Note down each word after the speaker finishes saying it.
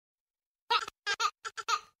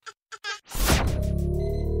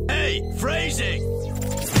Phrasing!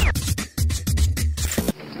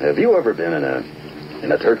 Have you ever been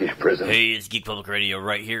in a Turkish prison? Hey, it's Geek Public Radio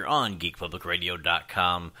right here on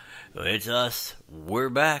geekpublicradio.com. It's us. We're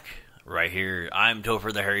back right here. I'm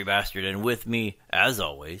Topher the Hairy Bastard, and with me, as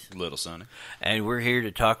always, Little Sonny. And we're here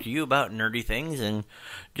to talk to you about nerdy things and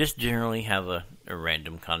just generally have a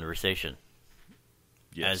random conversation.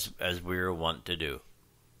 Yes. As we're wont to do.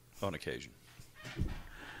 On occasion.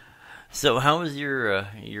 So, how was your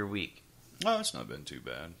week? Oh, it's not been too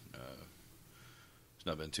bad. It's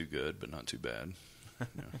not been too good, but not too bad.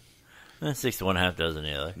 Yeah. 6 to 1/2 dozen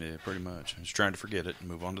the other. Yeah, pretty much. I was trying to forget it and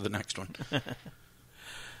move on to the next one.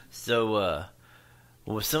 So,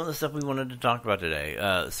 with some of the stuff we wanted to talk about today.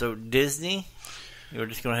 So, Disney, we're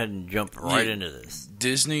just going to go ahead and jump right into this.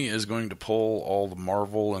 Disney is going to pull all the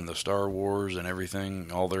Marvel and the Star Wars and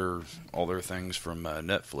everything, all their things from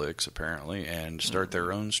Netflix, apparently, and start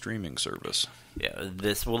their own streaming service. Yeah,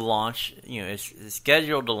 this will launch, it's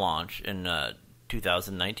scheduled to launch in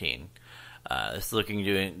 2019. It's looking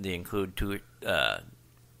to include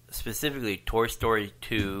specifically Toy Story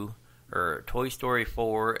 2, or Toy Story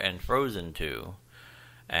 4 and Frozen 2,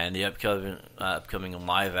 and the upcoming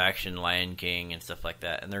live-action Lion King and stuff like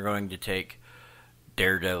that. And they're going to take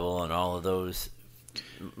Daredevil and all of those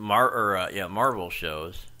Marvel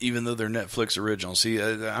shows. Even though they're Netflix originals. See,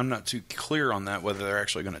 I'm not too clear on that, whether they're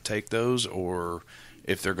actually going to take those or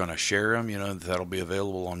if they're going to share them, that'll be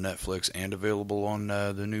available on Netflix and available on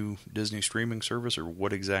the new Disney streaming service, or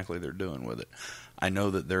what exactly they're doing with it. I know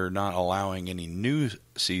that they're not allowing any new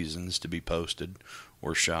seasons to be posted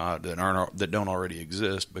or shot that don't already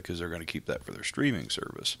exist, because they're going to keep that for their streaming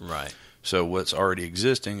service. Right. So what's already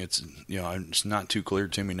existing, it's not too clear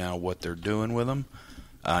to me now what they're doing with them.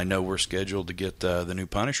 I know we're scheduled to get the new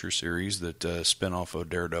Punisher series that spin off of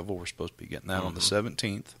Daredevil. We're supposed to be getting that on the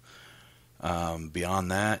 17th.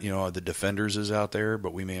 Beyond that, the Defenders is out there,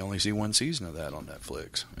 but we may only see one season of that on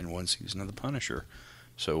Netflix and one season of the Punisher.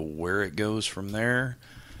 So where it goes from there,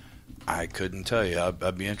 I couldn't tell you.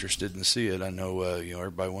 I'd be interested to see it. I know,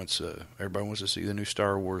 everybody wants to see the new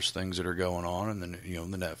Star Wars things that are going on, and then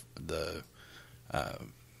the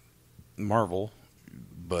Marvel.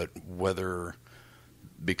 But whether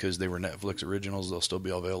because they were Netflix originals, they'll still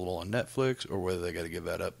be available on Netflix, or whether they got to give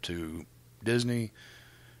that up to Disney.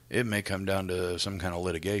 It may come down to some kind of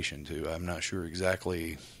litigation, too. I'm not sure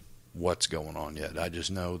exactly what's going on yet. I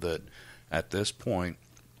just know that at this point,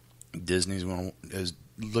 Disney is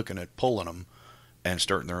looking at pulling them and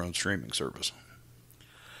starting their own streaming service.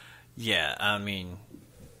 Yeah, I mean,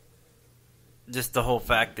 just the whole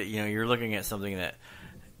fact that, you're looking at something that,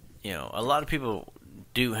 a lot of people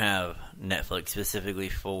do have Netflix specifically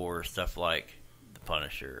for stuff like The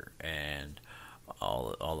Punisher and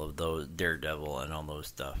all of those, Daredevil and all those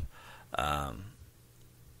stuff.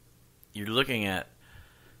 You're looking at,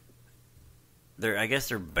 I guess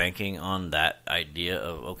they're banking on that idea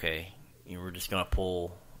of, okay, we're just going to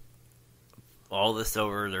pull all this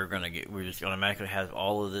over. We're just going to automatically have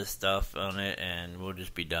all of this stuff on it, and we'll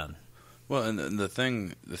just be done. Well, and the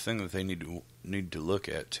thing that they need to look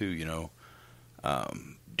at too,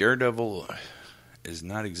 Daredevil is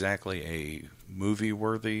not exactly a movie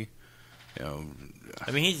worthy.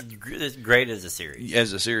 I mean, he's great as a series.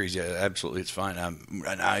 As a series, yeah, absolutely, it's fine.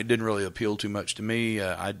 I didn't really appeal too much to me.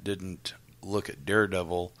 I didn't look at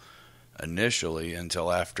Daredevil initially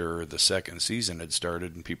until after the second season had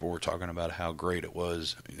started, and people were talking about how great it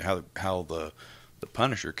was, how the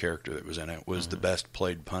Punisher character that was in it was the best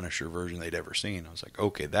played Punisher version they'd ever seen. I was like,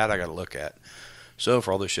 okay, that I got to look at. So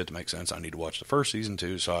for all this shit to make sense, I need to watch the first season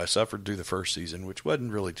too. So I suffered through the first season, which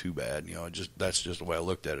wasn't really too bad. That's just the way I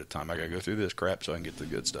looked at it at the time. I got to go through this crap so I can get the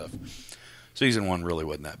good stuff. Season 1 really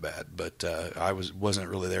wasn't that bad, but I wasn't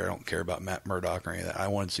really there. I don't care about Matt Murdock or any of that. I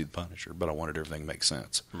wanted to see the Punisher, but I wanted everything to make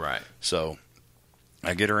sense. Right. So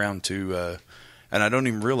I get around to, and I don't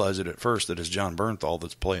even realize it at first that it's John Bernthal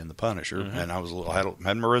that's playing the Punisher, and I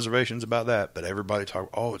had my reservations about that. But everybody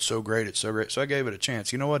talked, oh, it's so great, it's so great. So I gave it a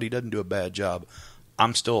chance. You know what? He doesn't do a bad job.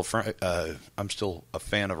 I'm still a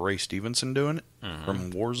fan of Ray Stevenson doing it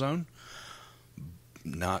from Warzone.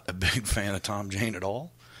 Not a big fan of Tom Jane at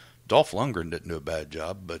all. Dolph Lundgren didn't do a bad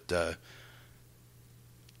job, but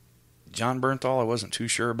John Bernthal I wasn't too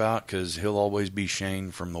sure about, because he'll always be Shane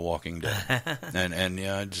from The Walking Dead, and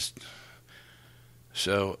yeah,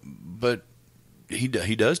 but he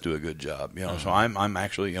does do a good job, So I'm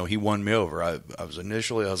actually, he won me over. I was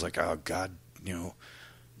like, oh God, no,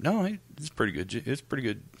 it's pretty good. It's pretty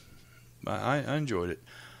good. I enjoyed it,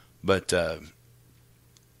 but so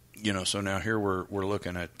now here we're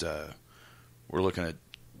looking at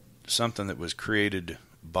something that was created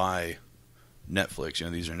by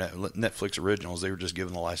Netflix. These are Netflix originals. They were just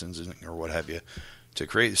given the licensing or what have you to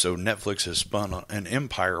create. So Netflix has spun an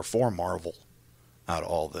empire for Marvel out of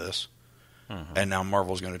all this, and now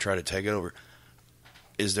Marvel's going to try to take it over.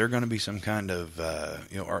 Is there going to be some kind of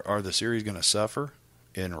are the series going to suffer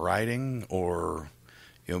in writing, or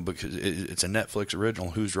because it's a Netflix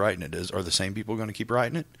original, who's writing it? Are the same people going to keep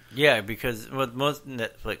writing it? Yeah, because with most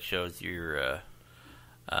Netflix shows, it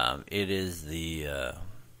is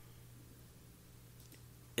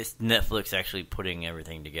it's Netflix actually putting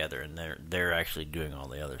everything together, and they're actually doing all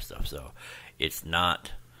the other stuff. So it's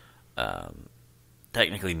not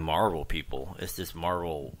technically Marvel people. It's just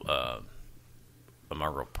Marvel, a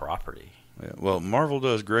Marvel property. Yeah, well, Marvel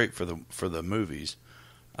does great for the movies.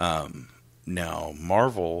 Now,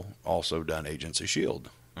 Marvel also done Agents of S.H.I.E.L.D.,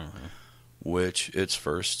 which its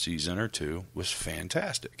first season or two was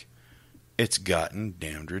fantastic. It's gotten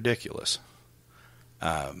damned ridiculous.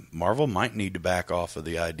 Marvel might need to back off of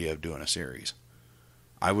the idea of doing a series.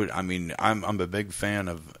 I'm a big fan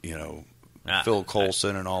of Phil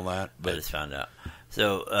Coulson and all that. But I just found out.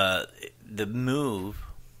 So the move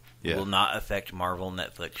will not affect Marvel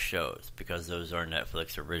Netflix shows because those are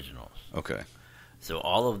Netflix originals. Okay. So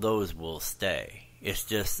all of those will stay. It's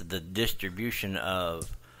just the distribution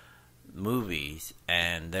of movies,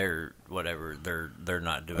 and they're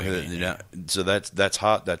not doing anything. So that's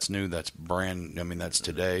hot, that's new, that's brand. That's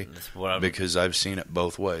today. Because I've seen it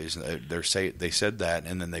both ways. They said that,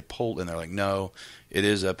 and then they pulled, and they're like, no, it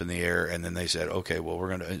is up in the air. And then they said, okay, well,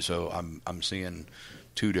 we're gonna. So I'm seeing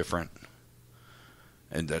two different,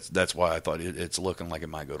 and that's why I thought it's looking like it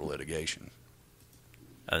might go to litigation.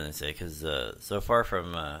 I was gonna say because so far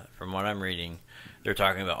from what I'm reading, they're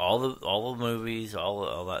talking about all the movies,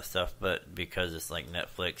 all that stuff, but because it's like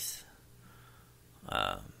Netflix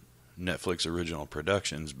original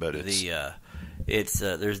productions, but there's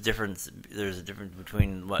a difference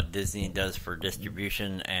between what Disney does for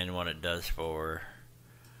distribution and what it does for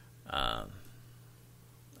and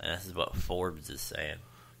this is what Forbes is saying.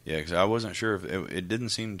 Yeah, because I wasn't sure if it didn't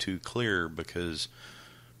seem too clear because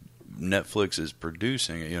Netflix is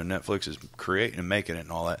producing it, Netflix is creating and making it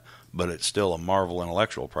and all that, but it's still a Marvel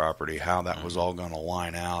intellectual property, how that was all going to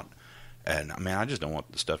line out. And I just don't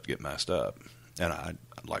want the stuff to get messed up. And I'd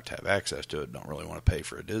like to have access to it. Don't really want to pay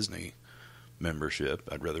for a Disney membership.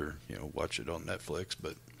 I'd rather, watch it on Netflix,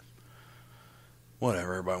 but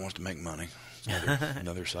whatever. Everybody wants to make money.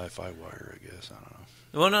 Another sci-fi wire, I guess. I don't know.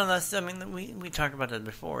 Well, no, we talked about that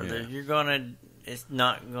before. Yeah. It's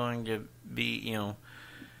not going to be,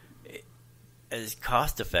 as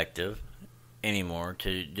cost effective anymore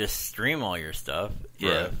to just stream all your stuff.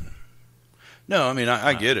 Yeah. Right. No,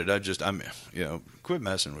 I get it. Quit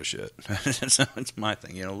messing with shit. It's my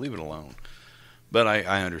thing. Leave it alone. But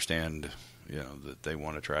I understand, that they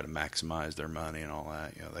want to try to maximize their money and all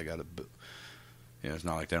that. They got to. It's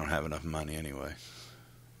not like they don't have enough money anyway.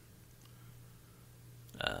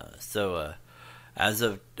 As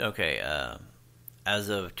of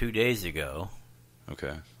 2 days ago.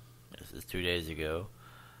 Okay. This is 2 days ago.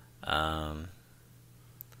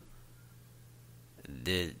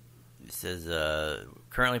 It says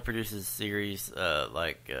currently produces series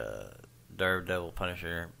like Daredevil,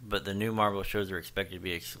 Punisher, but the new Marvel shows are expected to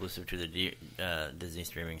be exclusive to the Disney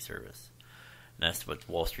streaming service. And that's what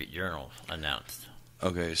Wall Street Journal announced.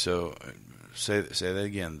 Okay, so say that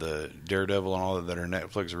again. The Daredevil and all that are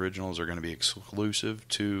Netflix originals are going to be exclusive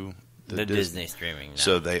to the Disney streaming now.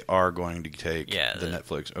 So they are going to take the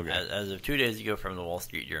Netflix. Okay. As of 2 days ago from the Wall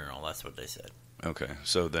Street Journal, that's what they said. Okay,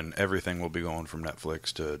 so then everything will be going from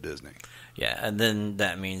Netflix to Disney. Yeah, and then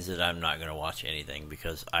that means that I'm not going to watch anything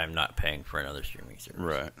because I'm not paying for another streaming service.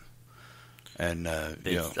 Right. And,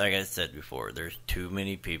 like I said before, there's too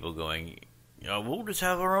many people going, we'll just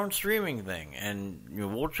have our own streaming thing, and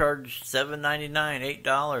we'll charge $7.99,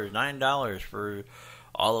 $8, $9 for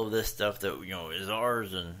all of this stuff that is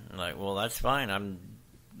ours, and like, well, that's fine.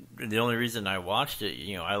 The only reason I watched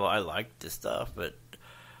it, I liked the stuff, but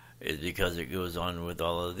is because it goes on with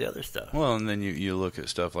all of the other stuff. Well, and then you look at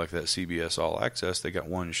stuff like that CBS All Access. They got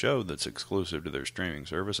one show that's exclusive to their streaming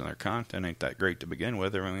service, and their content ain't that great to begin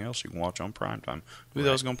with. Everything else you can watch on primetime. Who the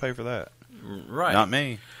hell's going to pay for that? Right. Not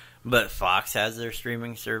me. But Fox has their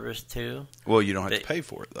streaming service too. Well, you don't have to pay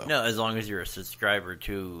for it though. No, as long as you're a subscriber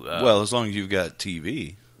to. Well, as long as you've got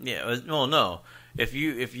TV. Yeah. Well, no. If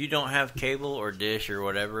you don't have cable or dish or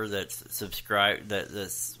whatever that's subscribed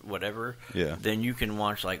that's whatever, then you can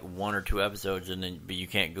watch like one or two episodes but you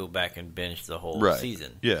can't go back and binge the whole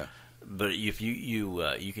season. Yeah. But if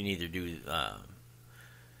you can either do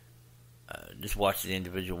just watch the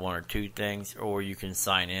individual one or two things, or you can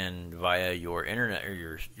sign in via your internet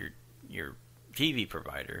or your TV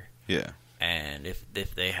provider. Yeah. And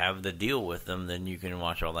if they have the deal with them, then you can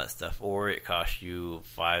watch all that stuff. Or it costs you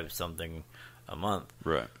 $5 something a month.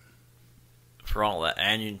 Right. For all that.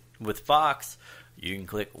 And with Fox, you can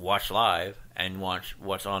click Watch Live and watch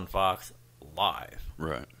what's on Fox live.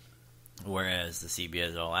 Right. Whereas the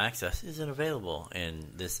CBS All Access isn't available in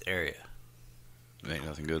this area. There ain't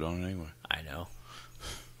nothing good on it anyway. I know.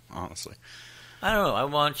 Honestly. I don't know. I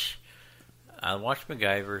watch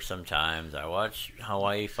MacGyver sometimes. I watch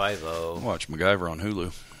Hawaii Five-0. I watch MacGyver on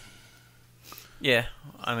Hulu. Yeah.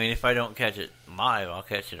 I mean, if I don't catch it live, I'll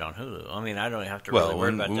catch it on Hulu. I mean, I don't have to really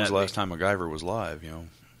worry about that. When was the last time MacGyver was live, Well,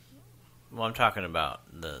 I'm talking about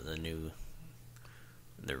the new...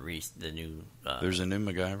 The new... There's a new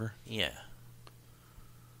MacGyver? Yeah.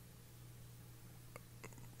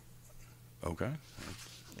 Okay.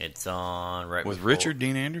 It's on right with before. Richard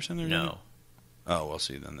Dean Anderson there? No. Oh, well,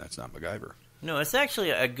 see, then that's not MacGyver. No, it's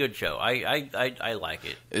actually a good show. I like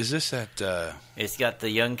it. Is this that... It's got the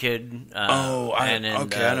young kid... I know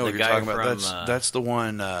what you're talking about. That's the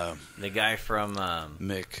one... the guy from...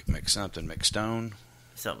 Mick something, Mick Stone?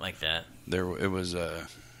 Something like that. It was...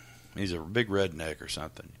 he's a big redneck or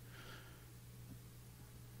something.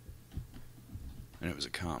 And it was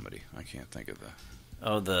a comedy. I can't think of the...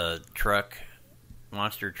 Oh, the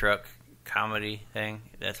monster truck comedy thing?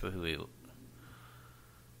 That's who he...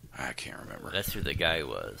 I can't remember. That's who the guy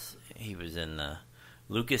was. He was in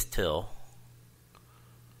Lucas Till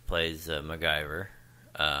plays MacGyver.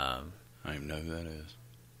 I don't even know who that is.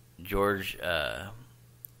 George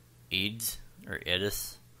Eads or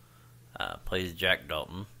Edis plays Jack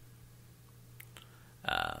Dalton.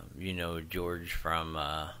 George from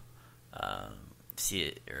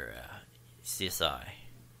CSI.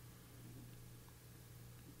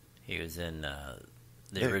 He was in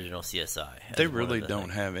the original CSI. They really don't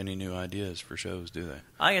have any new ideas for shows, do they?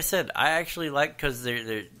 Like I said, I actually like because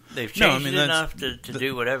they've changed it enough to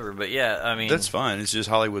do whatever. But yeah, I mean that's fine. It's just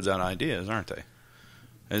Hollywood's out ideas, aren't they?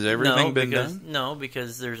 Has everything been done? No,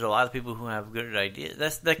 because there's a lot of people who have good ideas.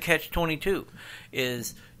 That's the catch-22.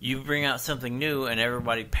 Is you bring out something new and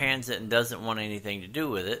everybody pans it and doesn't want anything to do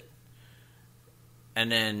with it. And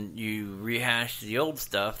then you rehash the old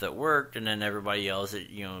stuff that worked, and then everybody yells at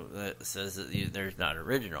that says that there's not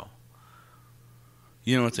original.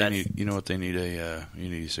 You know what they need? You know what they need a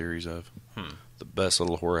series of? The best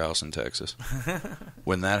little whorehouse in Texas.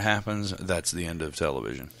 When that happens, that's the end of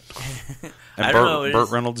television. And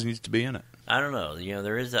Burt Reynolds needs to be in it. I don't know.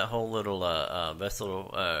 There is that whole little best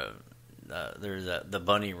little. There's the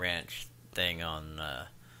Bunny Ranch thing on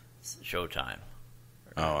Showtime.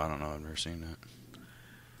 Oh, I don't know. I've never seen that.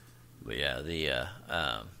 But yeah,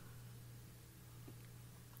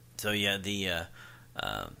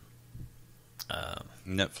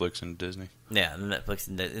 Netflix and Disney. Yeah, Netflix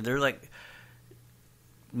and Disney. They're like,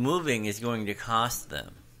 moving is going to cost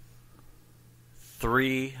them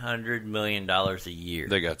 $300 million a year.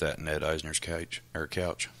 They got that in Ed Eisner's couch. But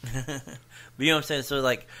you know what I'm saying? So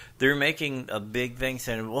like, they're making a big thing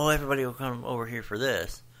saying, well, everybody will come over here for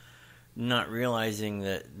this, not realizing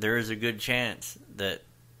that there is a good chance that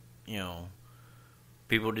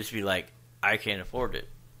people just be like, I can't afford it.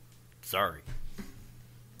 Sorry.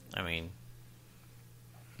 I mean,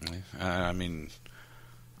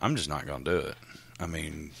 I'm just not going to do it. I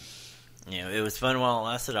mean, it was fun while it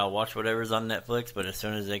lasted. I'll watch whatever's on Netflix, but as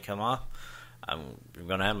soon as they come off, I'm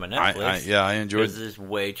going to have my Netflix. I enjoyed. Because there's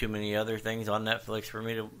way too many other things on Netflix for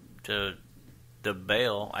me to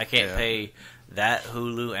bail. I can't pay that,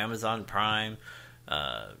 Hulu, Amazon Prime,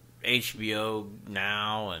 HBO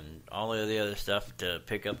Now, and all of the other stuff to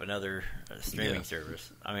pick up another streaming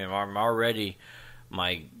service. I mean, I'm already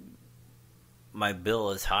my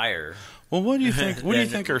bill is higher. Well, what do you think? What do you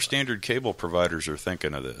think our standard cable providers are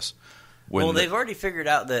thinking of this? They've already figured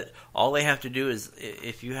out that all they have to do is,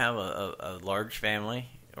 if you have a large family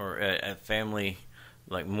or a family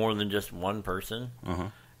like more than just one person,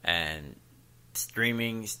 and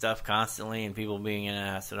streaming stuff constantly and people being in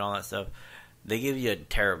a house and all that stuff, they give you a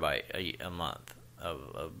terabyte a month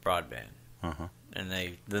of broadband, and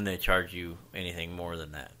then they charge you anything more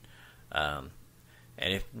than that.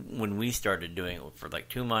 And when we started doing it for like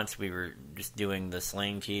 2 months, we were just doing the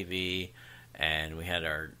Sling TV, and we had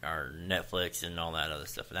our Netflix and all that other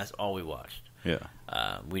stuff, and that's all we watched. Yeah,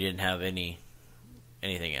 we didn't have anything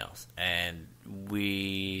else, and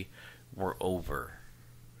we were over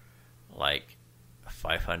like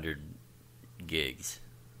 500 gigs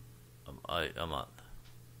a month.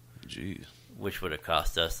 Jeez. Which would have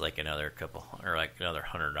cost us like another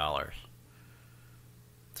 $100.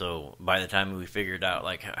 So by the time we figured out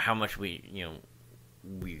like how much we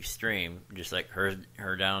stream, just like her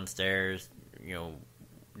downstairs,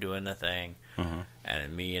 doing the thing,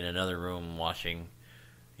 and me in another room watching,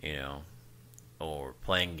 or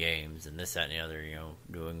playing games and this, that, and the other,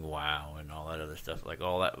 doing WoW and all that other stuff. Like,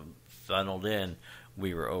 all that funneled in,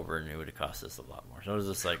 we were over, and it would have cost us a lot more. So I was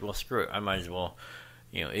just like, well, screw it. I might as well,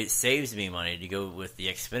 it saves me money to go with the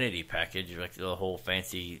Xfinity package, like the whole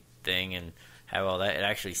fancy thing, and have all that. It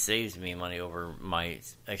actually saves me money over my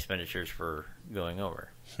expenditures for going over.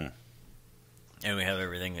 And we have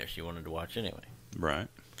everything that she wanted to watch anyway. Right.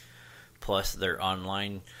 Plus, their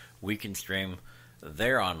online, we can stream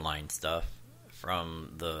their online stuff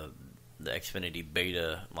from the Xfinity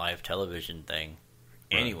Beta live television thing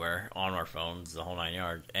anywhere on our phones, the whole 9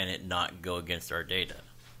 yards, and it not go against our data.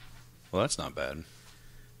 Well, that's not bad.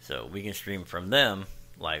 So we can stream from them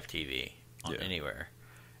live TV on anywhere,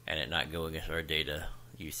 and it not go against our data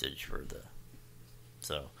usage for the.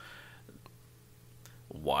 So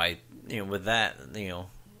why, with that,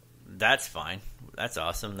 that's fine. That's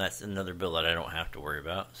awesome. That's another bill that I don't have to worry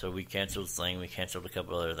about. So we canceled Sling. We canceled a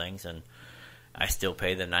couple other things, and I still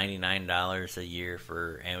pay the $99 a year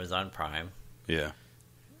for Amazon Prime. Yeah.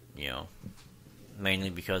 Mainly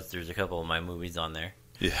because there's a couple of my movies on there.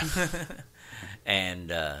 Yeah. And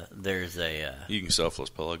there's a... you can selfless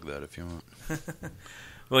plug that if you want.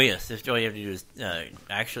 Well, yes. All you have to do is...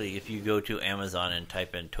 actually, if you go to Amazon and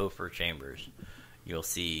type in Topher Chambers, you'll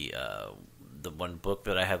see the one book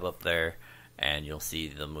that I have up there, and you'll see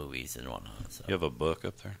the movies and whatnot. So. You have a book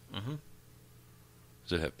up there? Mm-hmm.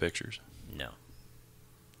 Does it have pictures? No.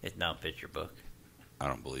 It's not a picture book. I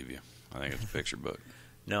don't believe you. I think it's a picture book.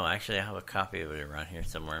 No, actually, I have a copy of it around here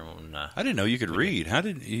somewhere. When, I didn't know you could read. How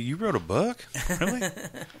did you wrote a book? Really?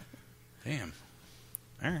 Damn.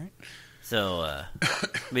 All right. So,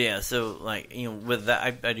 but yeah. So, like, with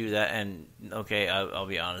that, I do that, and okay, I'll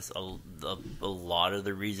be honest. A lot of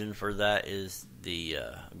the reason for that is the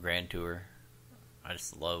Grand Tour. I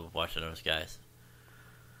just love watching those guys.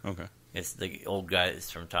 Okay. It's the old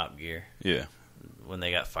guys from Top Gear. Yeah. When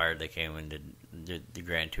they got fired, they came and did the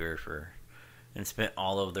Grand Tour and spent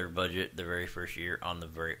all of their budget the very first year on the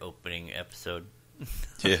very opening episode.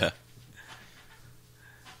 Yeah.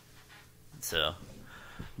 So,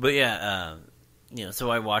 but yeah, so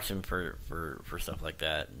I watch them for stuff like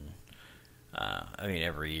that, and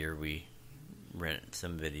every year we rent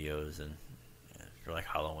some videos, and for like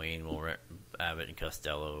Halloween we'll rent Abbott and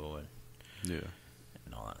Costello and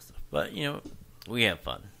all that stuff. But we have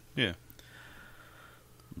fun. Yeah.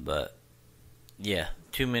 But yeah,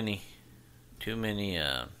 too many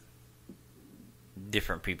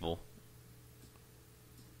different people,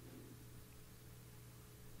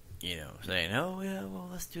 saying, "Oh yeah, well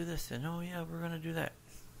let's do this," and "Oh yeah, we're gonna do that."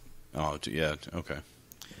 Oh yeah, okay.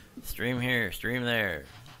 Stream here, stream there,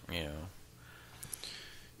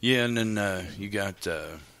 Yeah, and then you got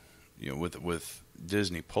with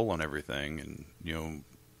Disney pulling everything and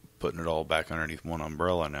putting it all back underneath one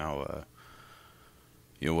umbrella now.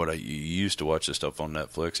 You used to watch this stuff on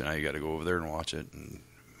Netflix, and now you got to go over there and watch it. And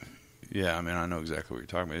yeah, I know exactly what you're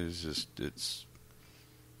talking about. It's just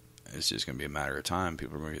going to be a matter of time.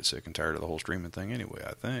 People are going to get sick and tired of the whole streaming thing anyway.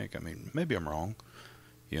 I think. Maybe I'm wrong,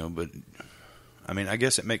 but I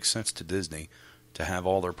guess it makes sense to Disney to have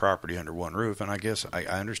all their property under one roof, and I guess I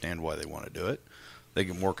understand why they want to do it. They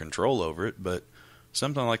get more control over it, but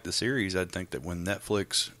something like the series, I'd think that when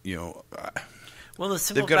Netflix, well,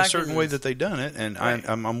 they've got a certain way that they've done it, and right.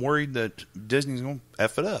 I'm worried that Disney's going to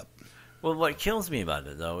F it up. Well, what kills me about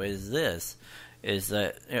it, though, is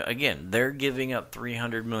that, again, they're giving up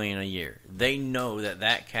 $300 million a year. They know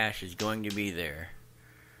that cash is going to be there.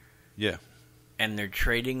 Yeah. And they're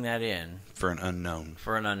trading that in. For an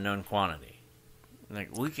unknown quantity.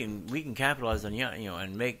 Like, we can capitalize on,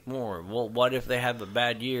 and make more. Well, what if they have a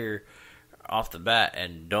bad year off the bat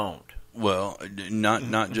and don't? Well,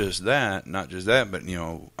 not just that, but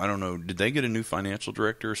I don't know. Did they get a new financial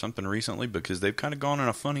director or something recently? Because they've kind of gone in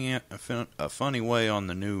a funny way on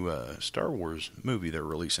the new Star Wars movie they're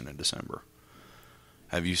releasing in December.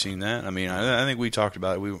 Have you seen that? I think we talked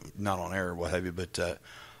about it. We not on air or what have you, but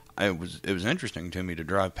it was interesting to me to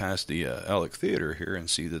drive past the Alec Theater here and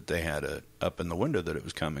see that they had it up in the window that it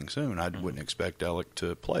was coming soon. I wouldn't expect Alec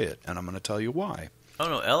to play it, and I'm going to tell you why. Oh,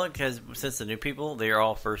 no, Alec has, since the new people, they are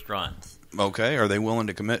all first runs. Okay, are they willing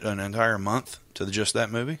to commit an entire month to just that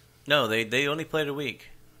movie? No, they only played a week.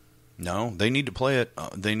 No, they need to play it.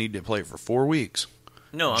 They need to play it for 4 weeks.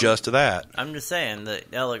 No, that. I'm just saying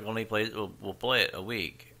that Alec only will play it a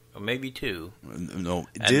week or maybe 2. No,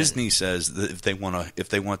 Disney says that if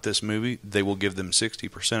they want this movie, they will give them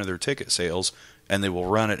 60% of their ticket sales, and they will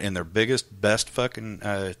run it in their best fucking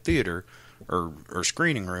theater or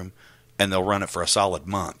screening room. And they'll run it for a solid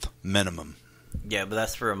month minimum. Yeah, but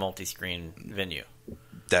that's for a multi-screen venue.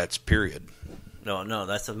 That's period. No,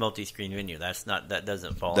 that's a multi-screen venue. That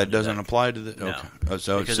doesn't fall. That doesn't apply to the. No.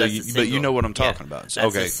 Okay, but you know what I'm talking about. That's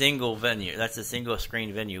Okay, a single venue. That's a single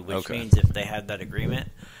screen venue, which Okay. means if they had that agreement,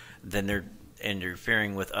 then they're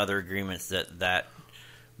interfering with other agreements that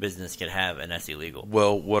business could have, and that's illegal.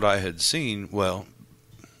 well, what I had seen,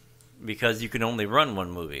 Because you can only run one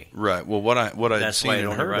movie. right. Well, what I had That's seen why it and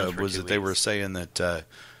only heard runs of for was 2 that they were weeks. saying that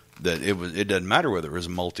it doesn't matter whether it was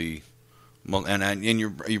and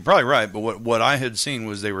you're probably right. But what I had seen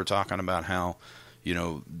was they were talking about how,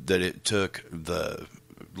 that it took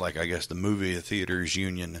I guess the movie theaters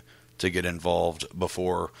union to get involved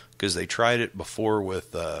before, because they tried it before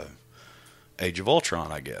with Age of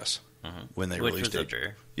Ultron, I guess, when they Which released was it. up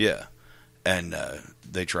there. Yeah, and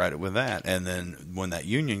they tried it with that, and then when that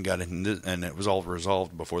union got in, and it was all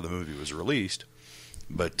resolved before the movie was released.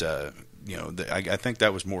 But I think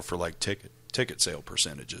that was more for like ticket sale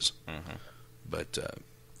percentages. Mm-hmm. But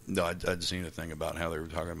no, I'd seen a thing about how they were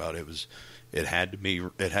talking about it had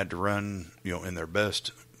to run in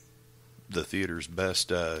the theater's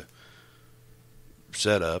best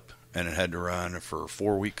setup, and it had to run for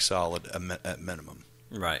 4 weeks solid at minimum.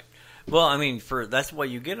 Right. Well, I mean, that's why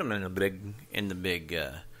you get them in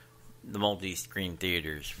the multi-screen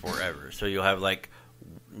theaters forever. So you'll have like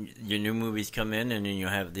your new movies come in, and then you'll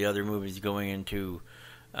have the other movies going into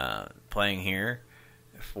playing here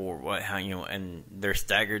and they're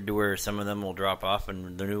staggered to where some of them will drop off,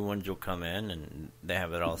 and the new ones will come in, and they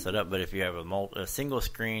have it all set up. But if you have a single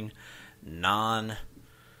screen, non-chain.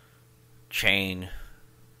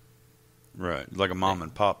 Right, like a mom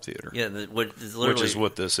and pop theater. Yeah, which is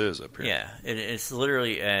what this is up here. Yeah, it's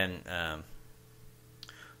literally an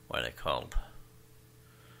what are they called?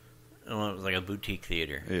 Well, it was like a boutique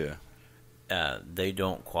theater. Yeah. They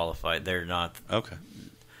don't qualify. They're not Okay.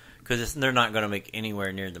 because they're not going to make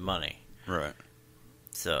anywhere near the money. Right.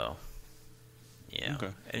 So, yeah.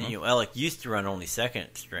 Okay. And Alec used to run only second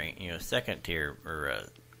tier, or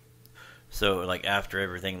so like after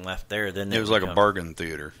everything left there, then It was like a bargain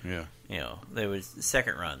theater. Yeah. There was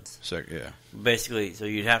second runs. Yeah. Basically, so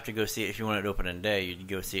you'd have to go see it if you wanted to open in a day. You'd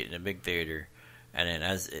go see it in a big theater, and then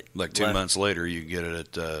as it Like 2 months later, you get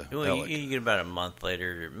it at you get about a month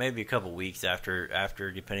later, maybe a couple weeks after,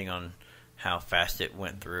 depending on how fast it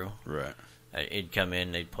went through. Right. It'd come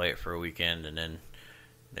in, they'd play it for a weekend, and then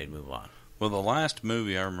they'd move on. Well, the last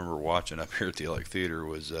movie I remember watching up here at the Alec Theater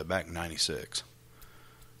was back in '96,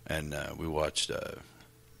 and we watched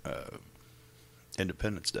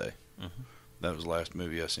Independence Day. Mm-hmm. That was the last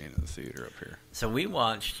movie I seen in the theater up here. So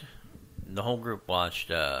the whole group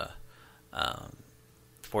watched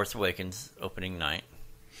Force Awakens opening night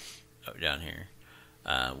down here.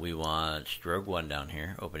 We watched Rogue One down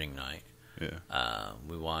here opening night. Yeah.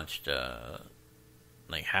 We watched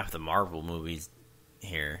like half the Marvel movies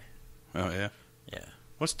here. Oh yeah. Yeah.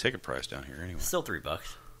 What's the ticket price down here anyway? Still $3.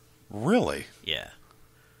 Really? Yeah.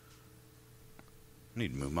 I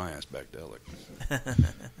need to move my ass back to Alec.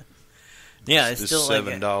 Yeah, it's still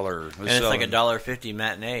 $7. and it's like $1.50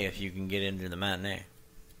 matinee if you can get into the matinee.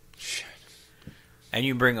 Shit. And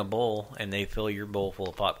you bring a bowl, and they fill your bowl full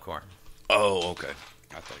of popcorn. Oh, okay.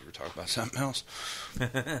 I thought you were talking about something else.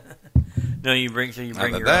 No, you bring your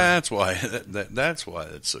own. That's why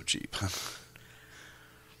it's so cheap.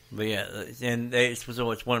 But yeah, and it's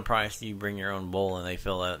one price. You bring your own bowl, and they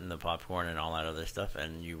fill out in the popcorn and all that other stuff,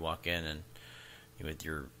 and you walk in and with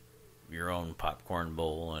your own popcorn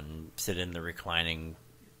bowl and sit in the reclining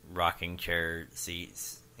rocking chair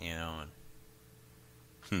seats,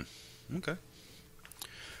 Okay.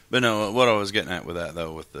 But no, what I was getting at with that,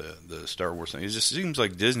 though, with the Star Wars thing, it just seems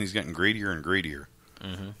like Disney's getting greedier and greedier.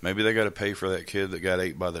 Mm-hmm. Maybe they got to pay for that kid that got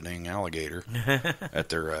ate by the dang alligator at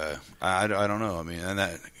their. I don't know. I mean, and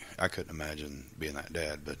that I couldn't imagine being that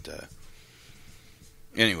dad. But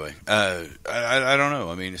anyway, I don't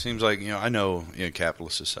know. I mean, it seems like I know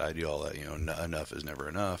capitalist society, all that. Enough is never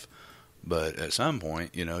enough. But at some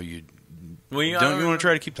point, you don't you want to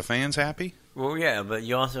try to keep the fans happy? Well, yeah, but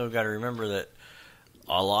you also got to remember that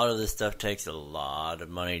a lot of this stuff takes a lot of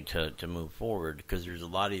money to move forward, because there's a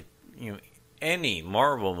lot of any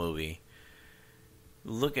Marvel movie.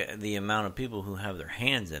 Look at the amount of people who have their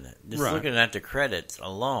hands in it. Just right. Looking at the credits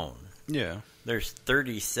alone. Yeah. There's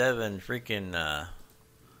 37 freaking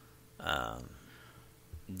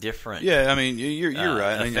different. Yeah, I mean you're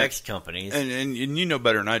right. Effects companies, and you know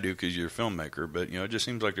better than I do because you're a filmmaker. But it just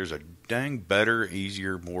seems like there's a dang better,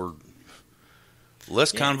 easier,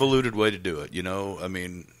 less convoluted way to do it. I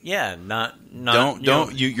mean, yeah, not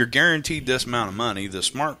you're guaranteed this amount of money. The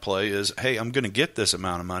smart play is, hey, I'm going to get this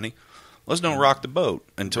amount of money. let's don't rock the boat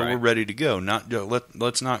until Right. we're ready to go.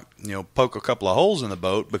 Let's not poke a couple of holes in the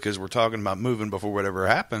boat because we're talking about moving before whatever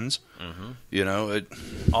happens.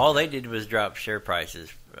 Mm-hmm. All they did was drop share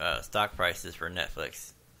prices, stock prices for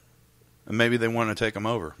Netflix. And maybe they want to take them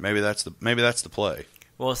over. Maybe that's the play.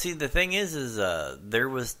 Well, see, the thing is there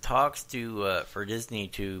was talks for Disney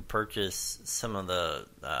to purchase some of the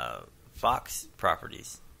Fox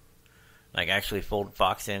properties, like actually fold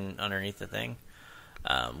Fox in underneath the thing,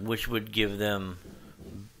 which would give them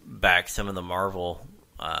back some of the Marvel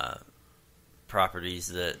properties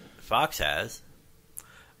that Fox has.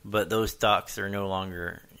 But those stocks are no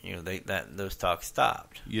longer, those stocks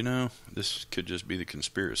stopped. This could just be the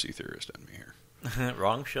conspiracy theorist in me here.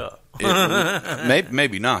 Wrong show.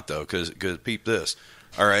 Maybe not though, because peep this.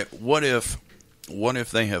 All right, what if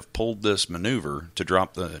they have pulled this maneuver to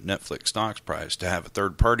drop the Netflix stock's price to have a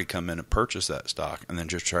third party come in and purchase that stock and then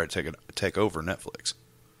just try to take over Netflix?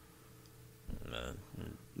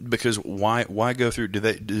 Because why go through?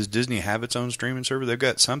 Does Disney have its own streaming service? They've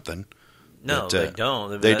got something. No, they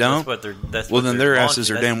don't. They don't. Well, then their asses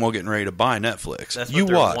are damn well getting ready to buy Netflix. That's what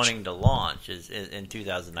they're wanting to launch is in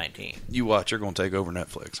 2019. You watch, they're going to take over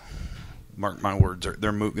Netflix. Mark my words.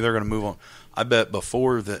 They're going to move on. I bet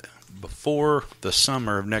before the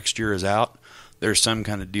summer of next year is out, there's some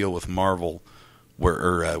kind of deal with Marvel,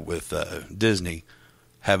 with Disney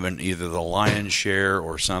having either the lion's share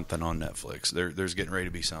or something on Netflix. There's getting ready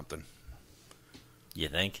to be something. You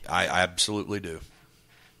think? I absolutely do.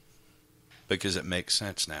 Because it makes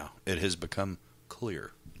sense now. It has become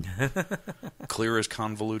clear. Clear as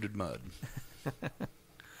convoluted mud.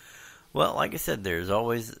 Well, like I said, there's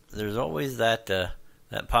always that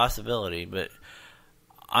possibility, but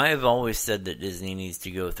I have always said that Disney needs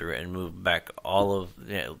to go through it and move back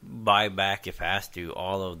buy back if has to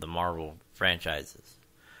all of the Marvel franchises.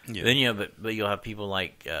 Yeah. Then but you'll have people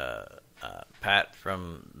like Pat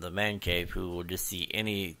from the Man Cave who will just see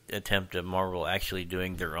any attempt of Marvel actually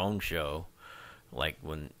doing their own show. Like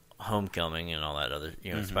when Homecoming and all that other,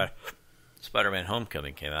 Spider-Man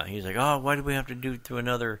Homecoming came out. He's like, "Oh, why do we have to do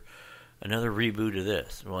another reboot of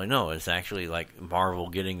this?" Well, no, it's actually like Marvel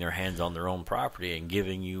getting their hands on their own property and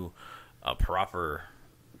giving you a proper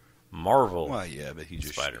Marvel. Well, yeah, but he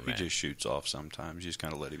just Spider-Man. He just shoots off sometimes. You just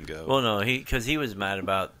kind of let him go. Well, no, because he was mad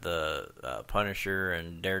about the Punisher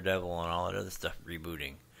and Daredevil and all that other stuff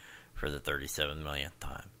rebooting for the 37 millionth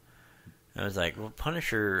time. I was like, well,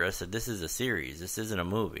 Punisher, I said, this is a series. This isn't a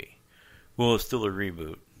movie. Well, it's still a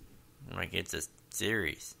reboot. I'm like, it's a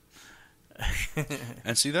series.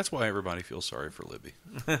 And see, that's why everybody feels sorry for Libby.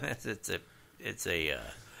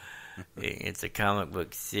 It's a comic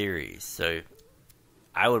book series. So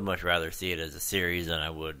I would much rather see it as a series than I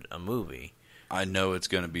would a movie. I know it's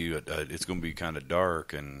going to be kind of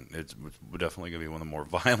dark, and it's definitely going to be one of the more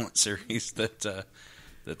violent series that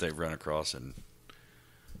they've run across. And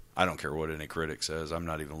I don't care what any critic says. I'm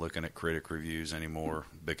not even looking at critic reviews anymore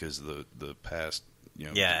because the past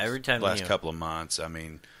every time last couple of months. I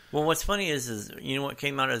mean, well, what's funny is what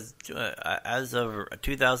came out as of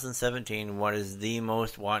 2017. What is the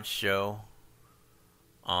most watched show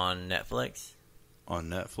on Netflix? On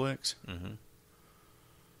Netflix,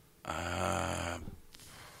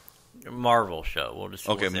 Marvel show. We'll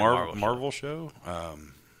say Marvel show.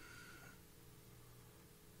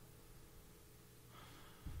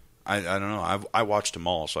 I don't know. I watched them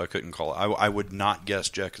all, so I couldn't call it. I would not guess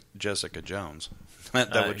Jessica Jones.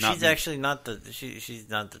 That would not. She's actually not she's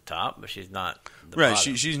not the top, but she's not the right.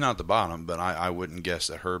 bottom. She's not the bottom, but I wouldn't guess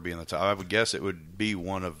that her being the top. I would guess it would be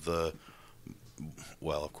one of the.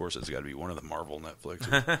 Well, of course, it's got to be one of the Marvel Netflix.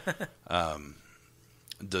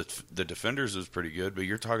 The Defenders is pretty good, but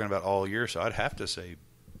you're talking about all year, so I'd have to say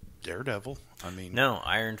Daredevil. I mean, no,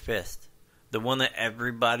 Iron Fist, the one that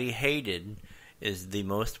everybody hated, is the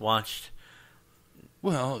most watched.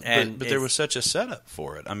 Well, but there was such a setup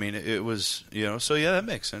for it. I mean, it was, so yeah, that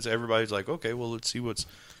makes sense. Everybody's like, okay, well, let's see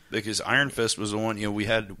because Iron Fist was the one, we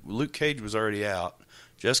had, Luke Cage was already out,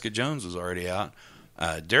 Jessica Jones was already out,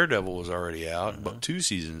 Daredevil was already out, but 2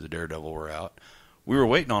 seasons of Daredevil were out. We were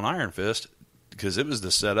waiting on Iron Fist because it was the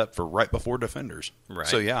setup for right before Defenders. Right.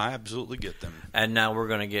 So yeah, I absolutely get them. And now we're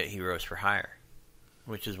going to get Heroes for Hire,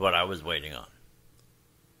 which is what I was waiting on.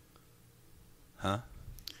 Huh?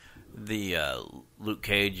 The Luke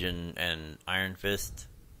Cage and Iron Fist.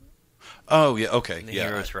 Oh yeah, okay, the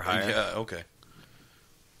Heroes for Hire. Yeah, okay.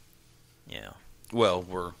 Yeah. Well,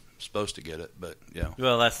 we're supposed to get it, but yeah.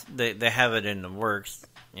 Well, they have it in the works.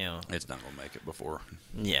 you know, It's not going to make it before.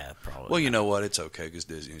 yeah, probably. Well, you not. know what? It's okay because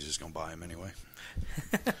Disney's just going to buy them anyway.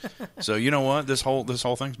 So you know what? This whole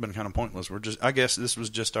thing's been kind of pointless. I guess this was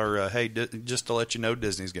just our hey, just to let you know,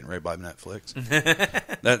 Disney's getting ready to buy Netflix.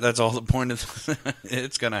 That's all the point of.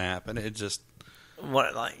 It's going to happen. It just.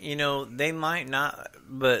 What, like, you know, they might not,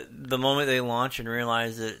 but the moment they launch and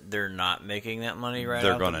realize that they're not making that money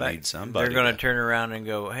they're going to need somebody. They're going to turn around and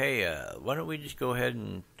go, hey, why don't we just go ahead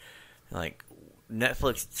and, like,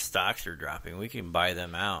 Netflix stocks are dropping. We can buy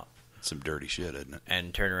them out. Some dirty shit, isn't it?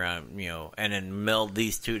 And turn around, you know, and then meld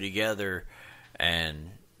these two together, and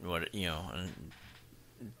what, you know, and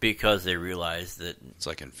because they realize that it's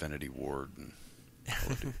like Infinity Ward. And,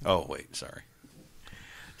 oh wait, sorry.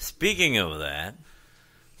 Speaking of that,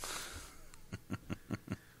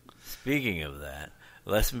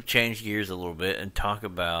 let's change gears a little bit and talk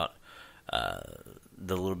about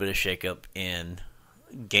the little bit of shakeup in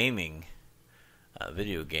gaming. The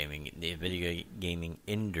video gaming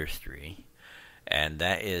industry, and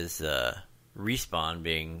that is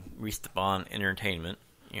Respawn Entertainment.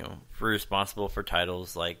 You know, responsible for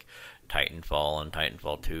titles like Titanfall and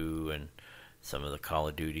Titanfall 2, and some of the Call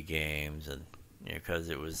of Duty games, and you know, because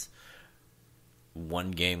it was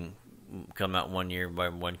one game come out one year by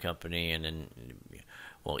one company, and then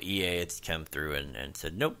EA had come through and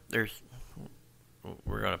said nope,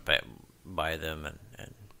 we're going to buy them,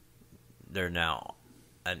 and they're now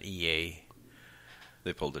an EA.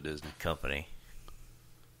 They pulled a Disney company.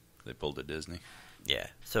 They pulled a Disney. Yeah.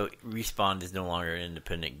 So Respawn is no longer an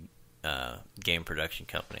independent game production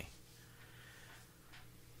company.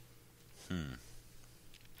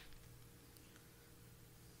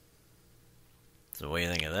 So what do you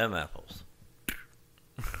think of them apples?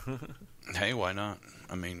 Hey, why not?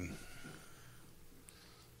 I mean,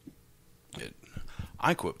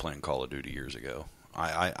 I quit playing Call of Duty years ago.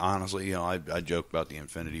 I honestly, you know, I joke about the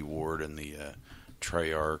Infinity Ward and the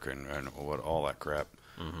Treyarch and what all that crap.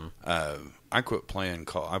 Mm-hmm. I quit playing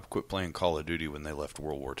Call of Duty when they left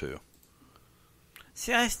World War II.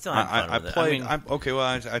 See, I still have fun with played, it. I mean,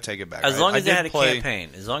 I take it back. As long as they had a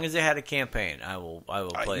campaign. As long as they had a campaign, I will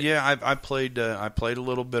play. Yeah, I played a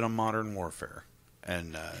little bit of Modern Warfare,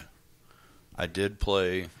 and I did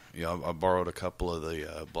play. You know, I borrowed a couple of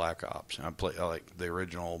the Black Ops. I like the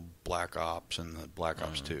original Black Ops and the Black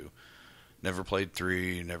Ops 2. Never played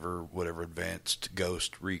 3. Never whatever Advanced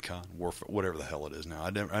Ghost Recon Warfare, whatever the hell it is now.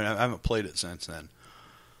 I haven't played it since then.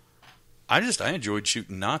 I enjoyed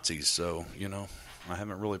shooting Nazis, so you know I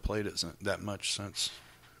haven't really played it that much since.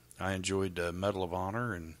 I enjoyed Medal of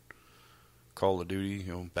Honor and Call of Duty.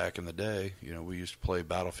 You know, back in the day, you know we used to play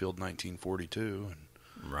Battlefield 1942 and.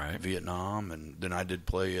 Right. Vietnam, and then I did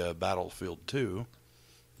play Battlefield 2,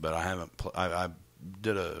 but I haven't. I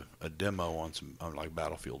did a demo on like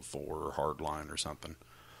Battlefield 4 or Hardline or something.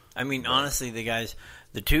 I mean, honestly,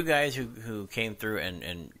 the two guys who came through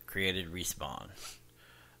and created Respawn,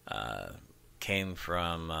 came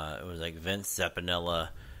from it was like Vince Zampella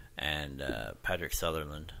and Patrick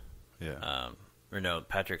Sutherland. Yeah. Or no,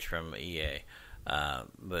 Patrick's from EA,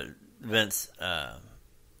 but Vince.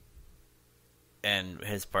 And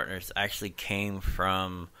his partners actually came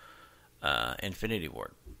from Infinity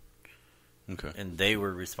Ward. Okay. And they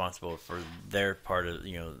were responsible for their part of,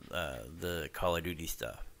 you know, the Call of Duty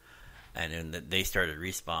stuff. And then they started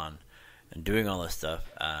Respawn and doing all this stuff.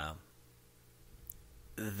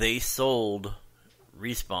 They sold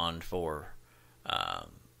Respawn for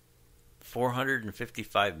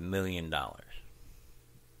 $455 million.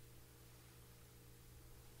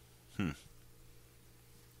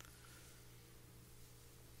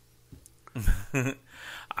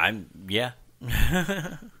 Yeah.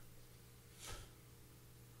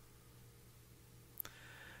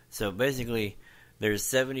 So basically, there's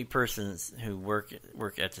 70 persons who work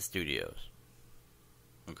at the studios.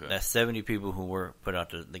 Okay. That's 70 people who put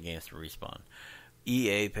out the games to Respawn.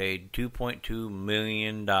 EA paid $2.2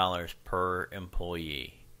 million per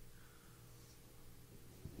employee.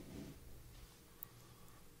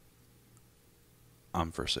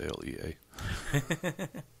 I'm for sale, EA.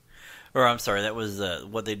 Or I'm sorry, that was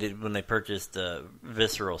what they did when they purchased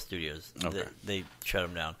Visceral Studios. Okay. They shut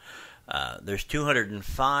them down. There's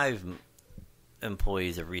 205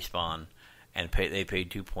 employees of Respawn, and they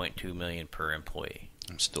paid $2.2 million per employee.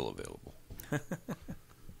 I'm still available.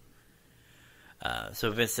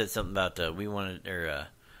 So Vince said something about we wanted, or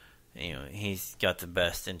you know, he's got the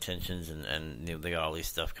best intentions, and you know, they got all these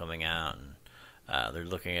stuff coming out, and they're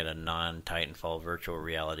looking at a non-Titanfall virtual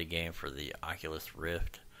reality game for the Oculus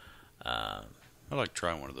Rift. I'd like to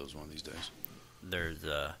try one of those one of these days. There's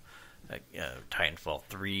Titanfall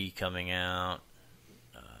 3 coming out.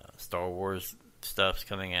 Star Wars stuff's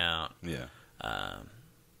coming out. Yeah.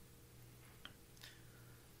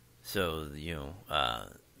 So,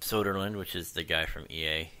 Soderlund, which is the guy from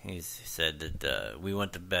EA, he's said that we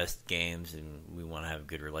want the best games and we want to have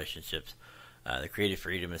good relationships. The creative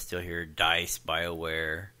freedom is still here. DICE,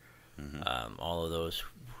 BioWare, all of those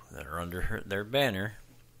that are under their banner,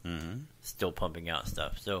 still pumping out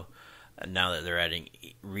stuff. So now that they're adding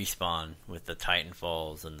Respawn with the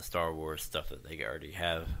Titanfalls and the Star Wars stuff that they already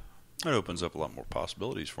have, it opens up a lot more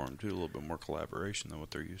possibilities for them too. A little bit more collaboration than what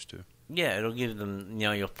they're used to. Yeah, it'll give them.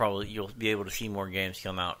 You'll be able to see more games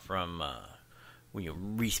come out from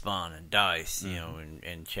Respawn and DICE,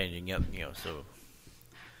 and changing up, So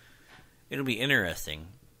it'll be interesting.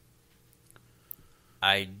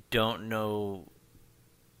 I don't know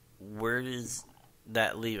where does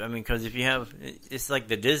that leave. I mean, because if you have, it's like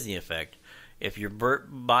the Disney effect. If you're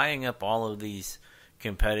buying up all of these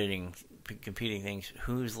competing things,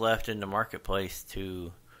 who's left in the marketplace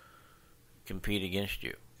to compete against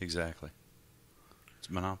you? Exactly. It's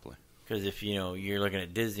a monopoly. Because if you're looking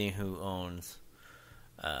at Disney, who owns,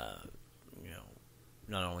 not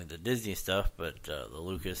only the Disney stuff, but the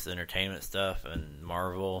Lucas Entertainment stuff and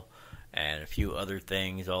Marvel and a few other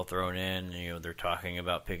things all thrown in. They're talking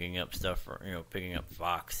about picking up stuff, picking up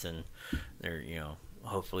Fox, and they're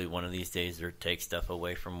hopefully one of these days they'll take stuff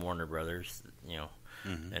away from Warner Brothers,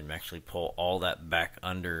 and actually pull all that back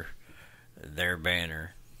under their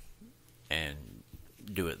banner and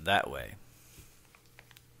do it that way.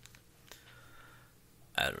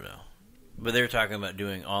 I don't know. But they're talking about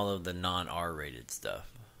doing all of the non-R-rated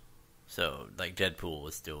stuff. So, like Deadpool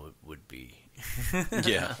would be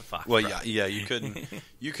yeah. Fox well, product. yeah, you couldn't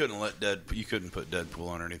put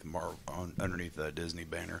Deadpool underneath the Disney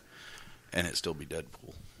banner and it still be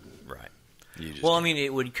Deadpool. Right. Well, I mean,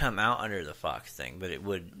 it would come out under the Fox thing, but it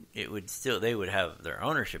would still, they would have their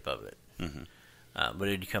ownership of it. But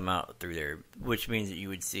it would come out through there, which means that you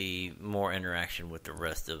would see more interaction with the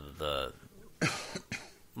rest of the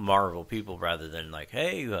Marvel people rather than like,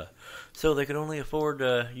 hey, so they could only afford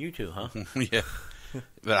you two, huh? Yeah.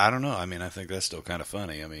 But I don't know. I mean, I think that's still kind of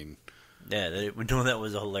funny. I mean, yeah, that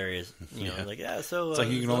was hilarious. Like, yeah, so it's like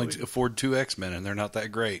you can only afford 2 X-Men and they're not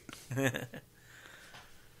that great.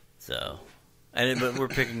 So, but we're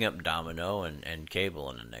picking up Domino and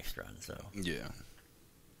Cable in the next run. So yeah.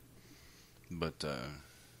 But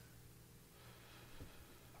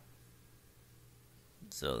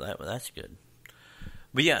so that's good.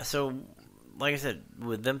 But yeah, so like I said,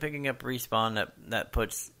 with them picking up Respawn, that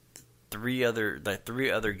puts three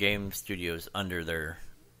other game studios under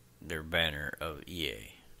their banner of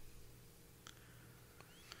EA.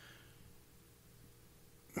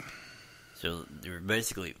 So there were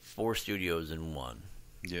basically 4 studios in one.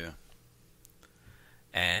 Yeah.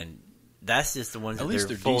 And that's just the ones that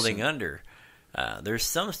they're folding decent. Under. There's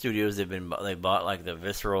some studios they bought, like the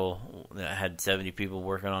Visceral that had 70 people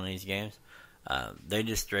working on these games. They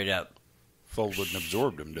just straight up folded and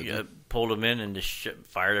absorbed them, didn't they? Pulled them in and just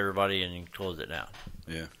fired everybody and closed it down.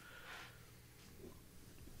 Yeah.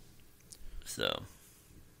 So,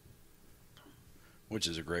 which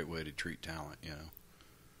is a great way to treat talent,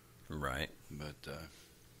 Right. But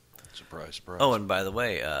surprise, surprise. Oh, and by the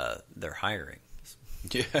way, they're hiring.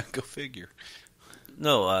 Yeah, go figure.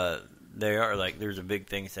 No, they are. Like, there's a big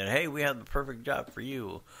thing saying, "Hey, we have the perfect job for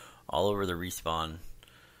you," all over the Respawn.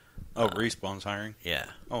 Oh, Respawn's hiring? Yeah.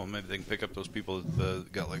 Oh, maybe they can pick up those people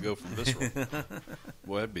that got let go from Visceral.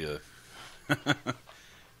 Boy, that'd be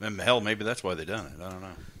hell, maybe that's why they done it. I don't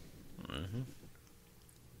know. Mm-hmm.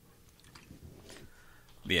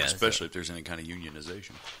 Yeah, especially if there's any kind of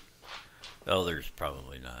unionization. Oh, there's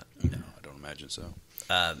probably not. No, I don't imagine so.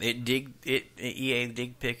 EA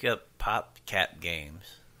did pick up PopCap Games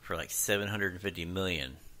for like $750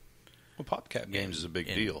 million. Well, PopCap Games is a big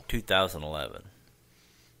deal. 2011.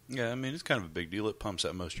 Yeah, I mean, it's kind of a big deal. It pumps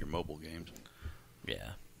out most of your mobile games. Yeah.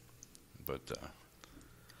 But,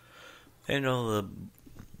 and all the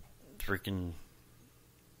freaking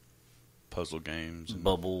puzzle games. And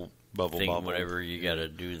bubble thing, bubble. Whatever you got to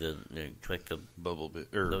do, click the Bubble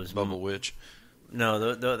Witch.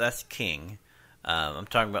 No, that's King. I'm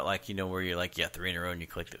talking about like where you're like 3 in a row and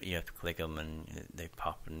you have to click them and they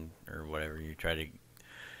pop or whatever. You try to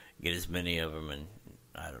get as many of them, and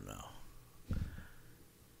I don't know.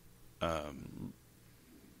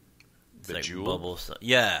 It's Bejeweled? like bubble.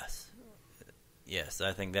 Yes.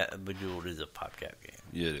 I think that Bejeweled is a PopCap game.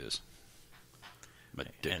 Yeah, it is. I'm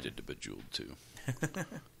addicted to Bejeweled too.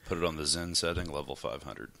 Put it on the Zen setting, level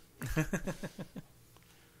 500.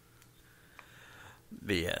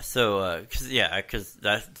 But yeah, so because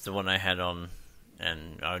that's the one I had on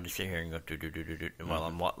and I would just sit here and go do do do do do while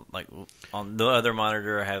I'm like on the other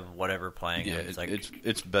monitor I have whatever playing. Yeah,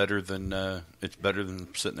 it's better than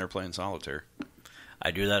sitting there playing solitaire.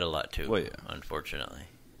 I do that a lot too. Well, yeah. Unfortunately,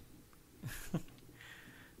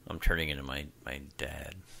 I'm turning into my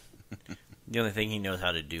dad. The only thing he knows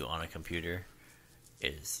how to do on a computer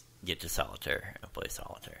is get to solitaire and play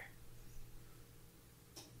solitaire.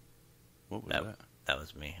 What was that? That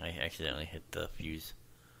was me. I accidentally hit the fuse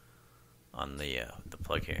on the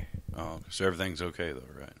plug here. Oh, so everything's okay though,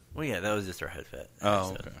 right? Well, yeah, that was just our headset.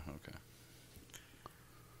 Oh, okay.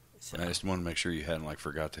 So, I just want to make sure you hadn't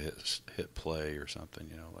forgot to hit play or something,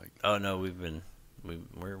 like. Oh no,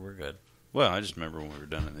 we're good. Well, I just remember when we were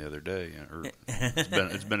done it the other day.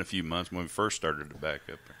 It's been a few months when we first started to back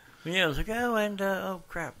up. Yeah, I was like, oh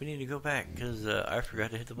crap, we need to go back because I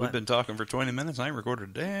forgot to hit the button. We've been talking for 20 minutes. And I ain't recorded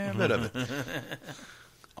a damn bit of it.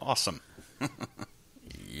 Awesome.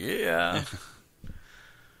 Yeah.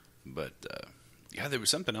 But there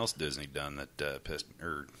was something else Disney done that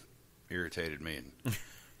irritated me, and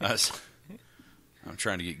I'm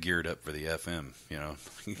trying to get geared up for the FM.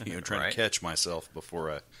 Trying Right. to catch myself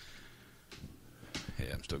before I.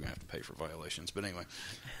 Yeah, I'm still gonna have to pay for violations, but anyway.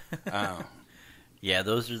 Yeah,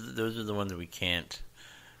 those are the ones that we can't,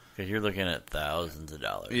 because you're looking at thousands of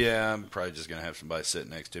dollars. Yeah, I'm probably just gonna have somebody sit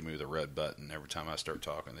next to me with a red button. Every time I start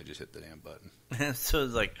talking, they just hit the damn button. So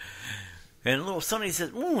it's like, and somebody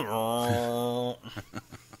says, you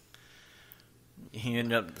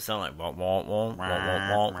end up sounding like wah wah wah wah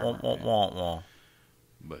wah wah wah wah wah.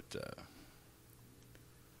 But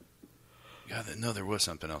there was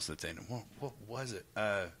something else that they. What was it?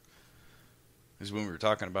 Because when we were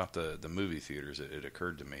talking about the movie theaters, it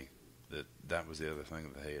occurred to me that was the other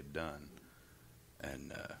thing that they had done,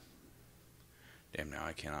 and damn, now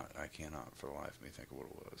I cannot for the life of me think of what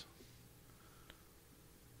it was.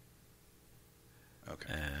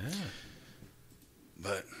 Okay,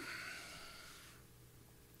 but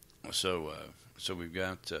so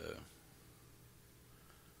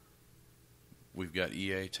we've got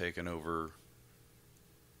EA taking over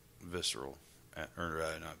Visceral.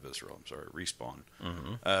 Not Visceral. I'm sorry, Respawn.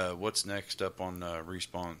 Mm-hmm. What's next up on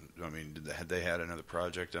Respawn? I mean, had they had another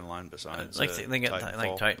project in line besides they got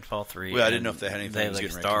Titanfall? Titanfall 3. Well, I didn't know if they had anything. They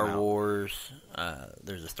have Star Wars.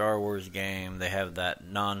 There's a Star Wars game. They have that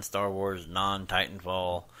non-Star Wars,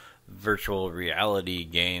 non-Titanfall virtual reality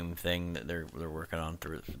game thing that they're working on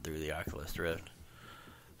through the Oculus Rift.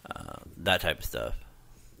 That type of stuff.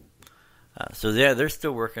 So yeah, they're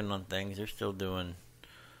still working on things. They're still doing.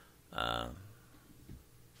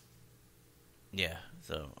 Yeah,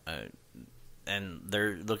 so and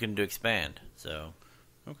they're looking to expand. So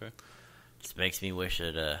okay, just makes me wish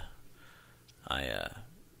that I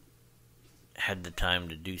had the time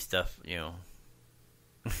to do stuff,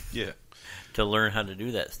 yeah, to learn how to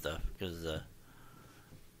do that stuff, because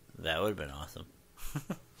that would have been awesome.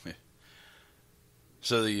 Yeah.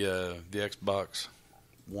 So the Xbox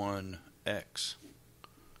One X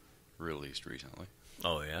released recently.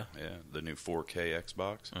 Oh yeah, the new 4K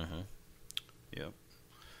Xbox. Mm-hmm. Yep.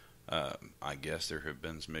 I guess there have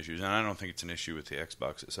been some issues, and I don't think it's an issue with the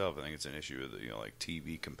Xbox itself. I think it's an issue with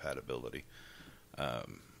TV compatibility.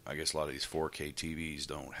 I guess a lot of these 4K TVs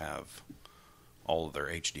don't have all of their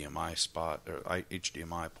HDMI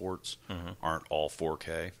ports aren't all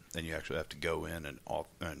 4K, and you actually have to go in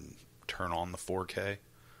and turn on the 4K.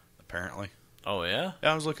 Apparently. Oh yeah.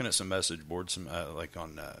 I was looking at some message boards, I was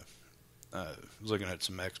looking at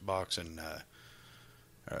some Xbox and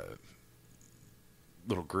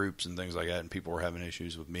little groups and things like that, and people were having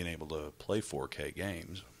issues with being able to play 4K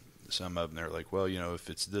games. Some of them, they're like, well, if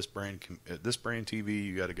it's this brand TV,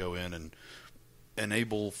 you got to go in and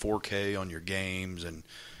enable 4K on your games and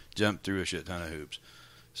jump through a shit ton of hoops.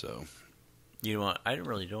 So, I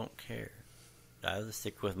really don't care. I'll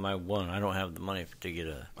stick with my one. I don't have the money to get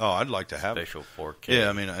a. Oh, I'd like to have special 4K. Yeah,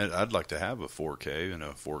 I mean, I'd like to have a 4K and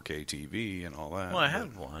a 4K TV and all that. Well, I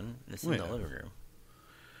have one. It's in the living room.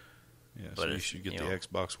 Yeah, but so you should get the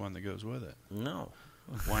Xbox One that goes with it. No,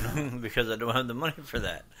 why not? Because I don't have the money for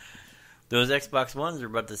that. Those Xbox Ones are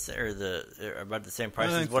about the same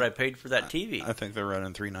price as what I paid for that TV. I think they're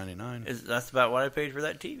running $399. That's about what I paid for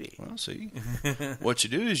that TV. Well, see, what you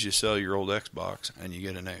do is you sell your old Xbox and you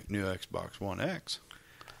get a new Xbox One X.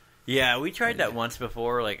 Yeah, we tried that once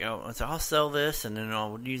before. So I'll sell this and then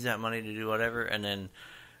I'll use that money to do whatever. And then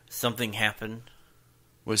something happened.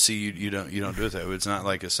 Well, see, you don't do it that way. It's not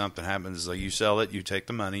like if something happens. It's like you sell it, you take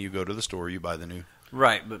the money, you go to the store, you buy the new.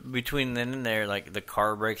 Right, but between then and there, the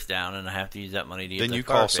car breaks down, and I have to use that money to get then the you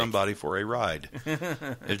car call fixed. somebody for a ride.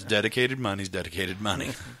 It's dedicated money's dedicated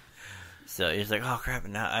money. So he's like, oh crap!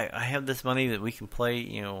 Now I have this money that we can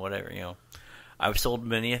play, whatever, I've sold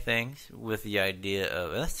many things with the idea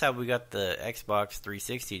of, and that's how we got the Xbox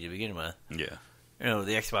 360 to begin with. Yeah.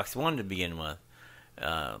 The Xbox One to begin with.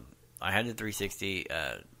 I had the 360,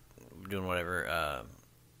 doing whatever.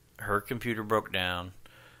 Her computer broke down.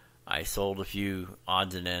 I sold a few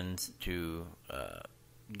odds and ends to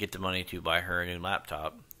get the money to buy her a new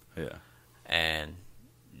laptop. Yeah. And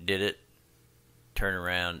did it. Turn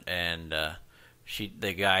around, and the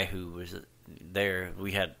guy who was there,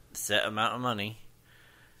 we had set amount of money,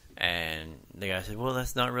 and the guy said, well,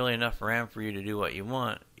 that's not really enough RAM for you to do what you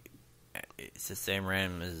want. It's the same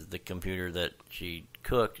RAM as the computer that she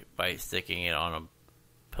cooked by sticking it on a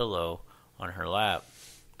pillow on her lap.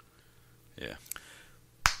 Yeah.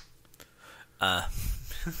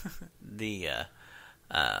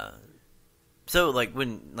 So like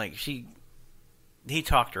when he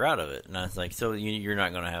talked her out of it, and I was like, so you're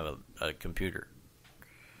not going to have a computer.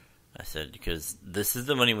 I said, because this is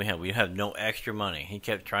the money we have. We have no extra money. He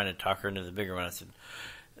kept trying to talk her into the bigger one. I said,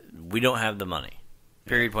 we don't have the money.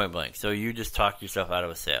 Period, point blank. So you just talked yourself out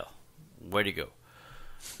of a sale. Way to go.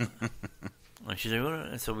 And she's like, well,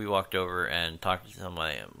 and so we walked over and talked to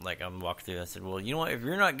somebody. Like, I'm walking through. I said, well, you know what? If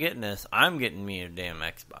you're not getting this, I'm getting me a damn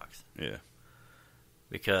Xbox. Yeah.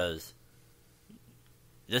 Because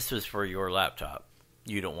this was for your laptop.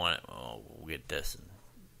 You don't want it. Oh, we'll get this. And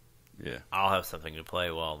yeah. I'll have something to play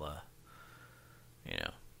while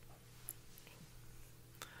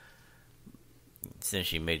since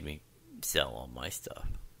she made me sell all my stuff.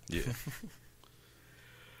 Yeah.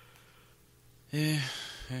 Yeah.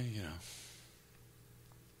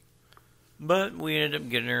 But we ended up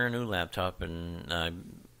getting her a new laptop, and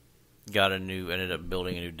ended up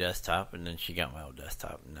building a new desktop, and then she got my old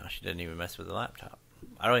desktop, and now she doesn't even mess with the laptop.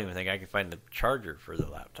 I don't even think I can find the charger for the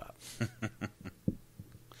laptop.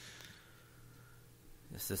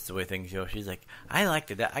 It's just the way things go. She's like, I like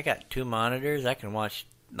that. I got 2 monitors. I can watch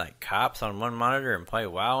like Cops on one monitor and play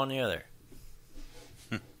WoW on the other.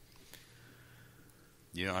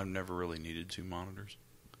 I've never really needed 2 monitors.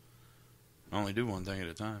 I only do one thing at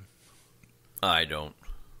a time. I don't.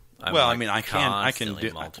 I can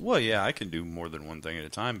do. Multiple. Well, yeah, I can do more than one thing at a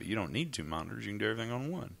time, but you don't need 2 monitors. You can do everything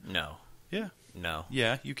on one. No. Yeah. No.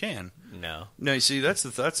 Yeah, you can. No. No, you see, that's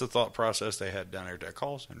the thought process they had down there at that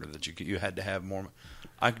call center, that you had to have more.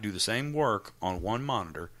 I could do the same work on one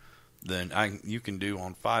monitor than you can do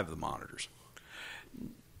on 5 of the monitors.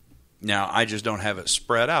 Now, I just don't have it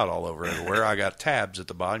spread out all over everywhere. I got tabs at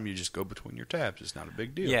the bottom. You just go between your tabs. It's not a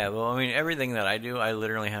big deal. Yeah, well, everything that I do, I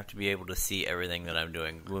literally have to be able to see everything that I'm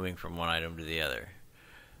doing, moving from one item to the other.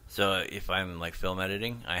 So if I'm like film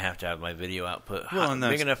editing, I have to have my video output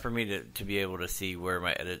big enough for me to be able to see where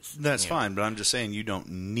my edits. That's fine, but I'm just saying you don't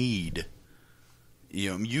need.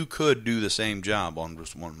 You could do the same job on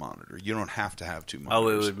just one monitor. You don't have to have 2 monitors. Oh,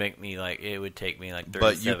 it would take me like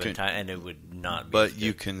 37 times, and it would not be. But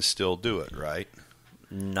you can still do it, right?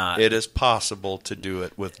 Not. It is possible to do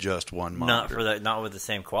it with just one monitor. Not with the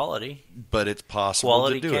same quality. But it's possible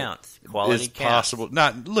Quality to do counts. it. Quality it's counts. possible.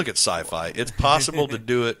 Look at sci-fi. It's possible to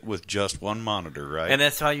do it with just one monitor, right? And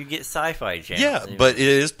that's how you get sci-fi channels. Yeah, but it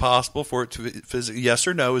is possible for it to yes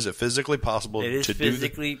or no? Is it physically possible to do? It is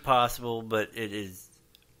physically possible, but it is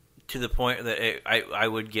to the point that I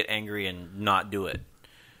would get angry and not do it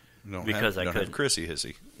because I couldn't. Have Chrissy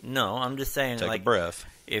hissy. No, I'm just saying. Take like, a breath.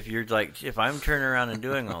 If I'm turning around and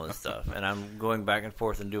doing all this stuff, and I'm going back and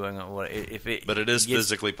forth and doing but it is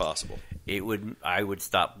physically possible. I would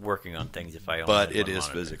stop working on things if I only But had it one is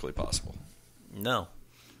monitor. physically possible. No,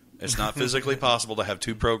 it's not physically possible to have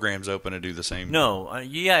 2 programs open and do the same. No,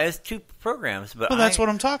 it's 2 programs, but that's what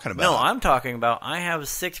I'm talking about. No, I'm talking about I have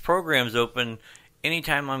 6 programs open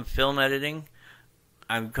anytime I'm film editing.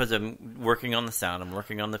 Because I'm working on the sound, I'm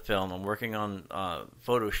working on the film, I'm working on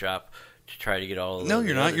Photoshop to try to get all of. No,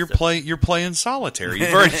 you're not. You're playing solitaire.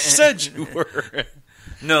 You've already said you were.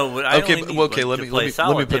 No, but I okay. only need Let me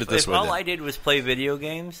put it this way. If all I did was play video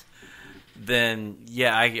games, then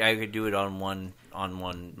yeah, I could do it on one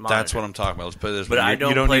monitor. That's what I'm talking about. Let's put it this way. But I don't.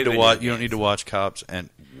 You don't need to watch Cops. And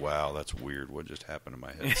wow, that's weird. What just happened to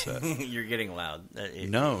my headset? You're getting loud.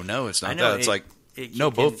 No, it's not that. It's like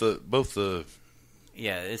both the.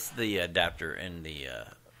 Yeah, it's the adapter and the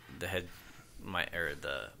the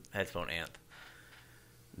headphone amp.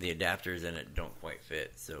 The adapters in it don't quite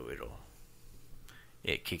fit, so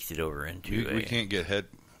it kicks it over into. We can't get head.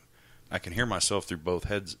 I can hear myself through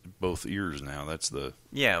both ears now. That's the.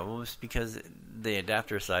 Yeah, well, it's because the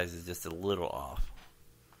adapter size is just a little off.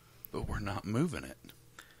 But we're not moving it.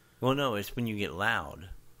 Well, no, it's when you get loud,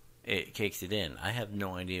 it kicks it in. I have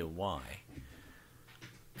no idea why.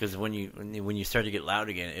 Because when you start to get loud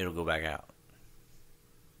again, it'll go back out.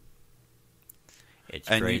 It's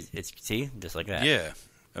crazy. See, just like that. Yeah.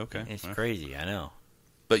 Okay. It's crazy. I know.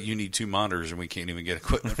 But you need 2 monitors, and we can't even get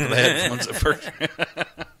equipment for the headphones at first.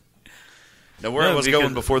 Now, where I was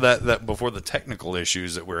going before before the technical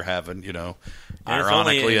issues that we're having,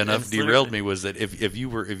 ironically enough, derailed me was that if you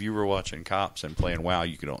were watching Cops and playing WoW,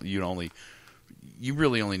 you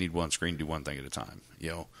really only need one screen, do one thing at a time.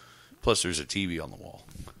 Plus there's a TV on the wall.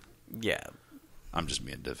 Yeah. I'm just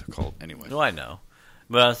being difficult anyway. No, I know.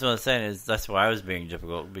 But what I'm saying is that's why I was being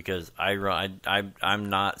difficult, because I'm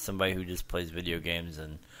not somebody who just plays video games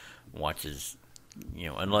and watches,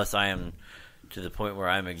 unless I am to the point where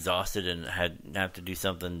I'm exhausted and have to do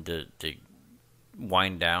something to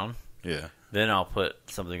wind down. Yeah. Then I'll put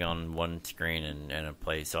something on one screen and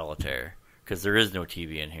play solitaire, because there is no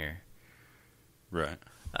TV in here. Right.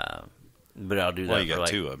 But I'll do that. Well, you got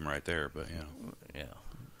 2 of them right there, but yeah.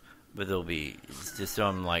 But they'll be just so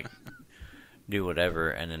I'm like. Do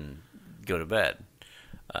whatever and then go to bed.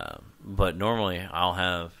 But normally I'll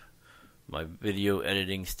have my video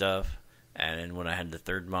editing stuff, and then when I had the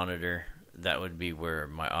third monitor, that would be where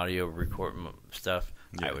my audio record stuff.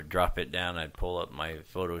 Yeah. I would drop it down. I'd pull up my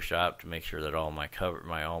Photoshop to make sure that all my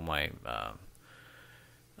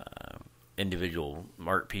individual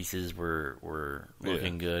art pieces were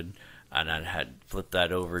looking good, and I had flipped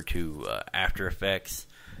that over to After Effects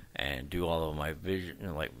and do all of my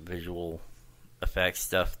visual effects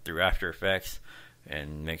stuff through After Effects,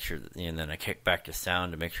 and make sure that, and then I kick back to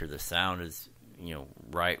sound to make sure the sound is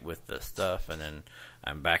right with the stuff, and then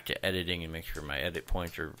I'm back to editing and make sure my edit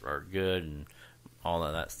points are good and all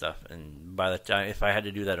of that stuff. And by the time, if I had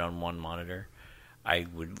to do that on one monitor, I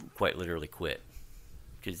would quite literally quit,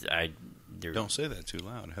 because don't say that too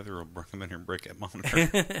loud. Heather will come in here and break that monitor.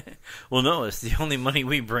 Well, no, it's the only money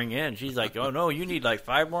we bring in. She's like, oh no, you need like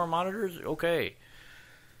 5 more monitors? Okay.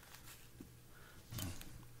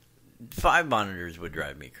 5 monitors would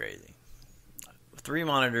drive me crazy. 3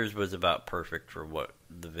 monitors was about perfect for what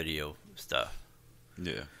the video stuff.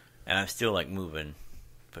 Yeah. And I'm still like moving,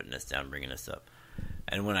 putting this down, bringing this up.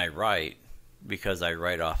 And when I write, because I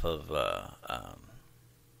write off of,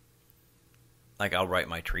 I'll write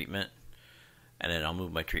my treatment, and then I'll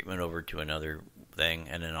move my treatment over to another thing,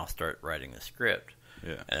 and then I'll start writing the script.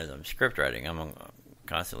 Yeah. And as I'm script writing, I'm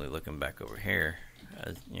constantly looking back over here,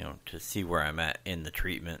 to see where I'm at in the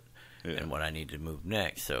treatment. Yeah. And what I need to move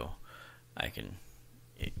next, so I can.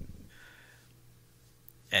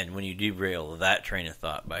 And when you derail that train of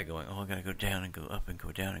thought by going, I gotta go down and go up and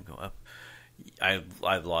go down and go up,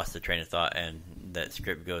 I've lost the train of thought, and that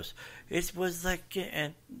script goes. It was like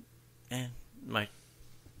and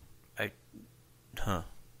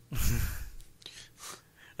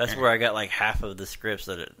That's where I got like half of the scripts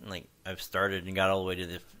that I've started and got all the way to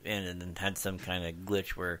the end, and then had some kind of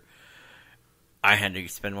glitch where I had to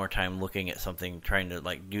spend more time looking at something, trying to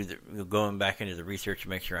going back into the research to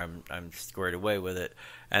make sure I'm squared away with it,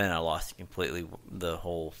 and then I lost completely the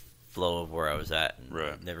whole flow of where I was at, and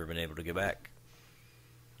right. Never been able to get back.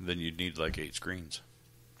 Then you'd need like 8 screens.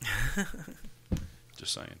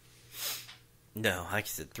 Just saying. No, like I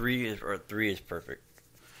said, 3 is perfect.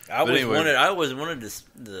 I always wanted this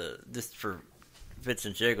for fits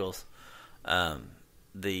and jiggles. From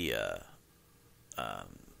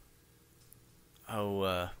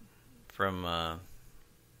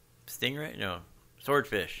Stingray? No,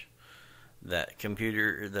 Swordfish. That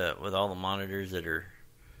computer with all the monitors that are.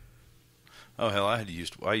 Oh hell! I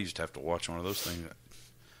used to have to watch one of those things.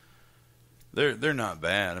 They're not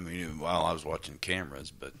bad. I mean, while I was watching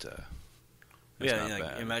cameras, but it's not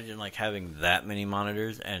bad. Imagine having that many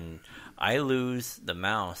monitors, and I lose the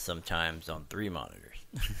mouse sometimes on 3 monitors.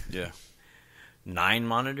 Yeah. 9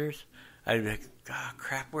 monitors. I'd be like, oh,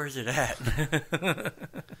 crap, where's it at?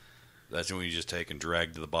 That's when you just take and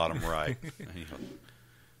drag to the bottom right.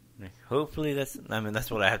 Hopefully that's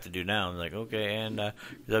what I have to do now. I'm like, okay, and cause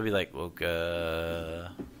I'll be like, okay,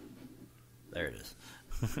 there it is.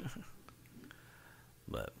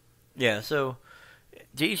 But yeah, so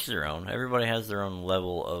to each their own. Everybody has their own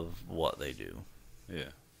level of what they do. Yeah.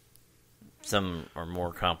 Some are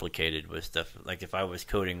more complicated with stuff. Like if I was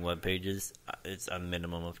coding web pages, it's a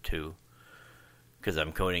minimum of 2. Because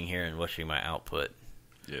I'm coding here and watching my output.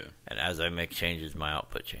 Yeah. And as I make changes, my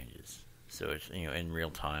output changes. So it's, in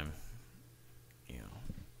real time.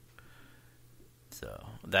 So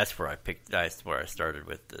that's where that's where I started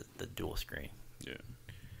with the dual screen. Yeah.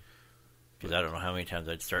 Because I don't know how many times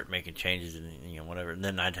I'd start making changes and whatever, and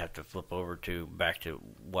then I'd have to flip over back to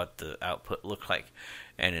what the output looked like,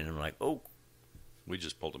 and then I'm like, oh, we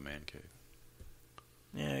just pulled a man cave.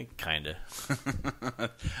 Yeah, kind of.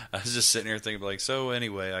 I was just sitting here thinking, like, so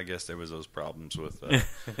anyway, I guess there was those problems with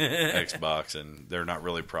Xbox, and they're not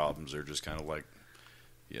really problems. They're just kind of like,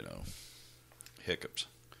 hiccups.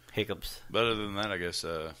 But other than that, I guess,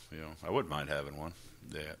 I wouldn't mind having one.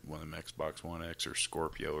 Yeah, one of them Xbox One X or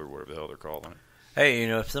Scorpio or whatever the hell they're calling it. Hey,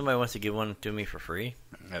 if somebody wants to give one to me for free,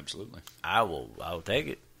 absolutely, I'll take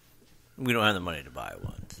it. We don't have the money to buy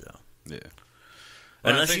one, so yeah.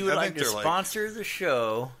 Unless you would like to sponsor the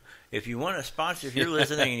show, if you want to sponsor, if you're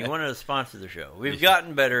listening and you want to sponsor the show, we've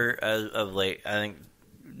gotten better as of late. I think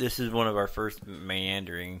this is one of our first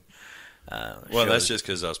meandering. Well, shows. That's just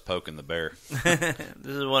because I was poking the bear. This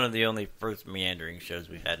is one of the only first meandering shows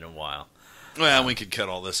we've had in a while. Well, we could cut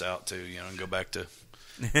all this out too, and go back to.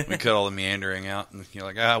 We cut all the meandering out, and you're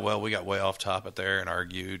like, we got way off topic there and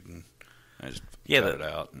argued, and I just cut it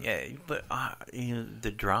out. But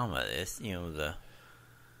the drama is, you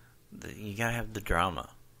gotta have the drama.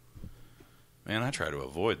 Man, I try to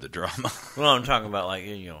avoid the drama. Well, I'm talking about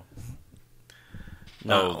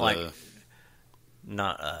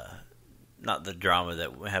not the drama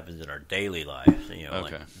that happens in our daily lives.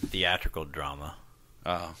 Like theatrical drama.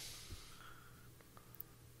 Oh.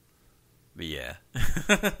 But yeah.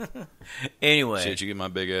 Anyway, shit, you get my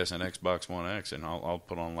big ass an Xbox One X, and I'll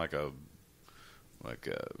put on what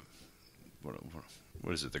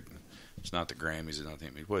is it? It's not the Grammys. It's not the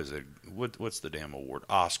Emmys. What is it? What's the damn award?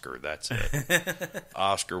 Oscar. That's it.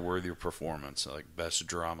 Oscar worthy performance, like best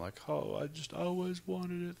drama. Like, I just always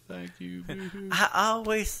wanted it. Thank you. I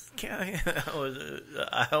always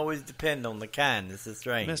depend on the kindness of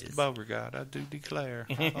strangers. Mr. Beauregard, I do declare,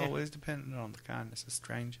 I always depend on the kindness of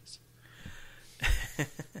strangers.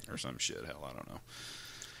 Or some shit. Hell, I don't know.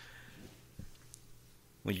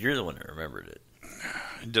 Well, you're the one that remembered it.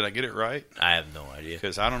 Did I get it right? I have no idea.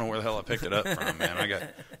 Because I don't know where the hell I picked it up from, man. I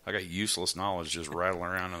got useless knowledge just rattling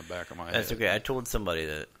around in the back of my head. That's okay. I told somebody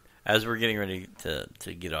that as we're getting ready to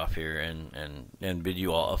get off here and bid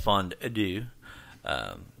you all a fond adieu,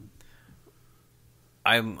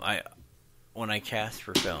 when I cast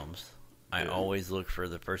for films, I always look for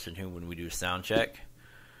the person who, when we do sound check,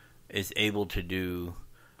 is able to do.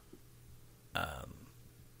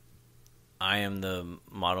 I am the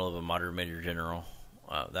model of a modern major general.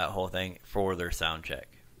 That whole thing for their sound check.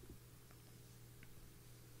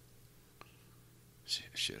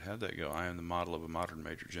 Shit, how'd that go? I am the model of a modern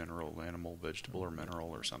major general, animal, vegetable, or mineral,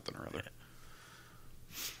 or something or other.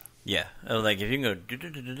 Yeah, like if you can go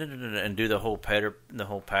and do the whole patter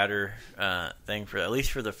thing for at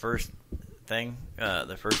least for the first thing,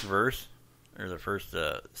 the first verse. Or the first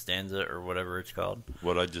stanza, or whatever it's called.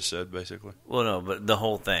 What I just said, basically? Well, no, but the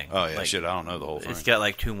whole thing. Oh, yeah, shit, I don't know the whole thing. It's got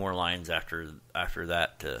like 2 more lines after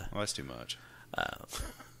that. Well, that's too much.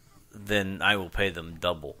 Then I will pay them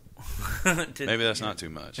double. Maybe that's not too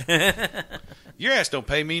much. Your ass don't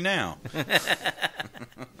pay me now.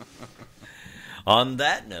 On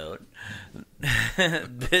that note,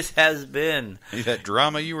 this has been... That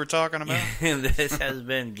drama you were talking about? This has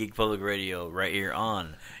been Geek Public Radio right here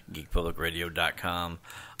on geekpublicradio.com.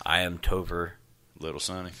 I am Tover. Little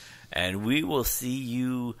Sonny. And we will see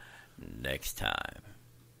you next time.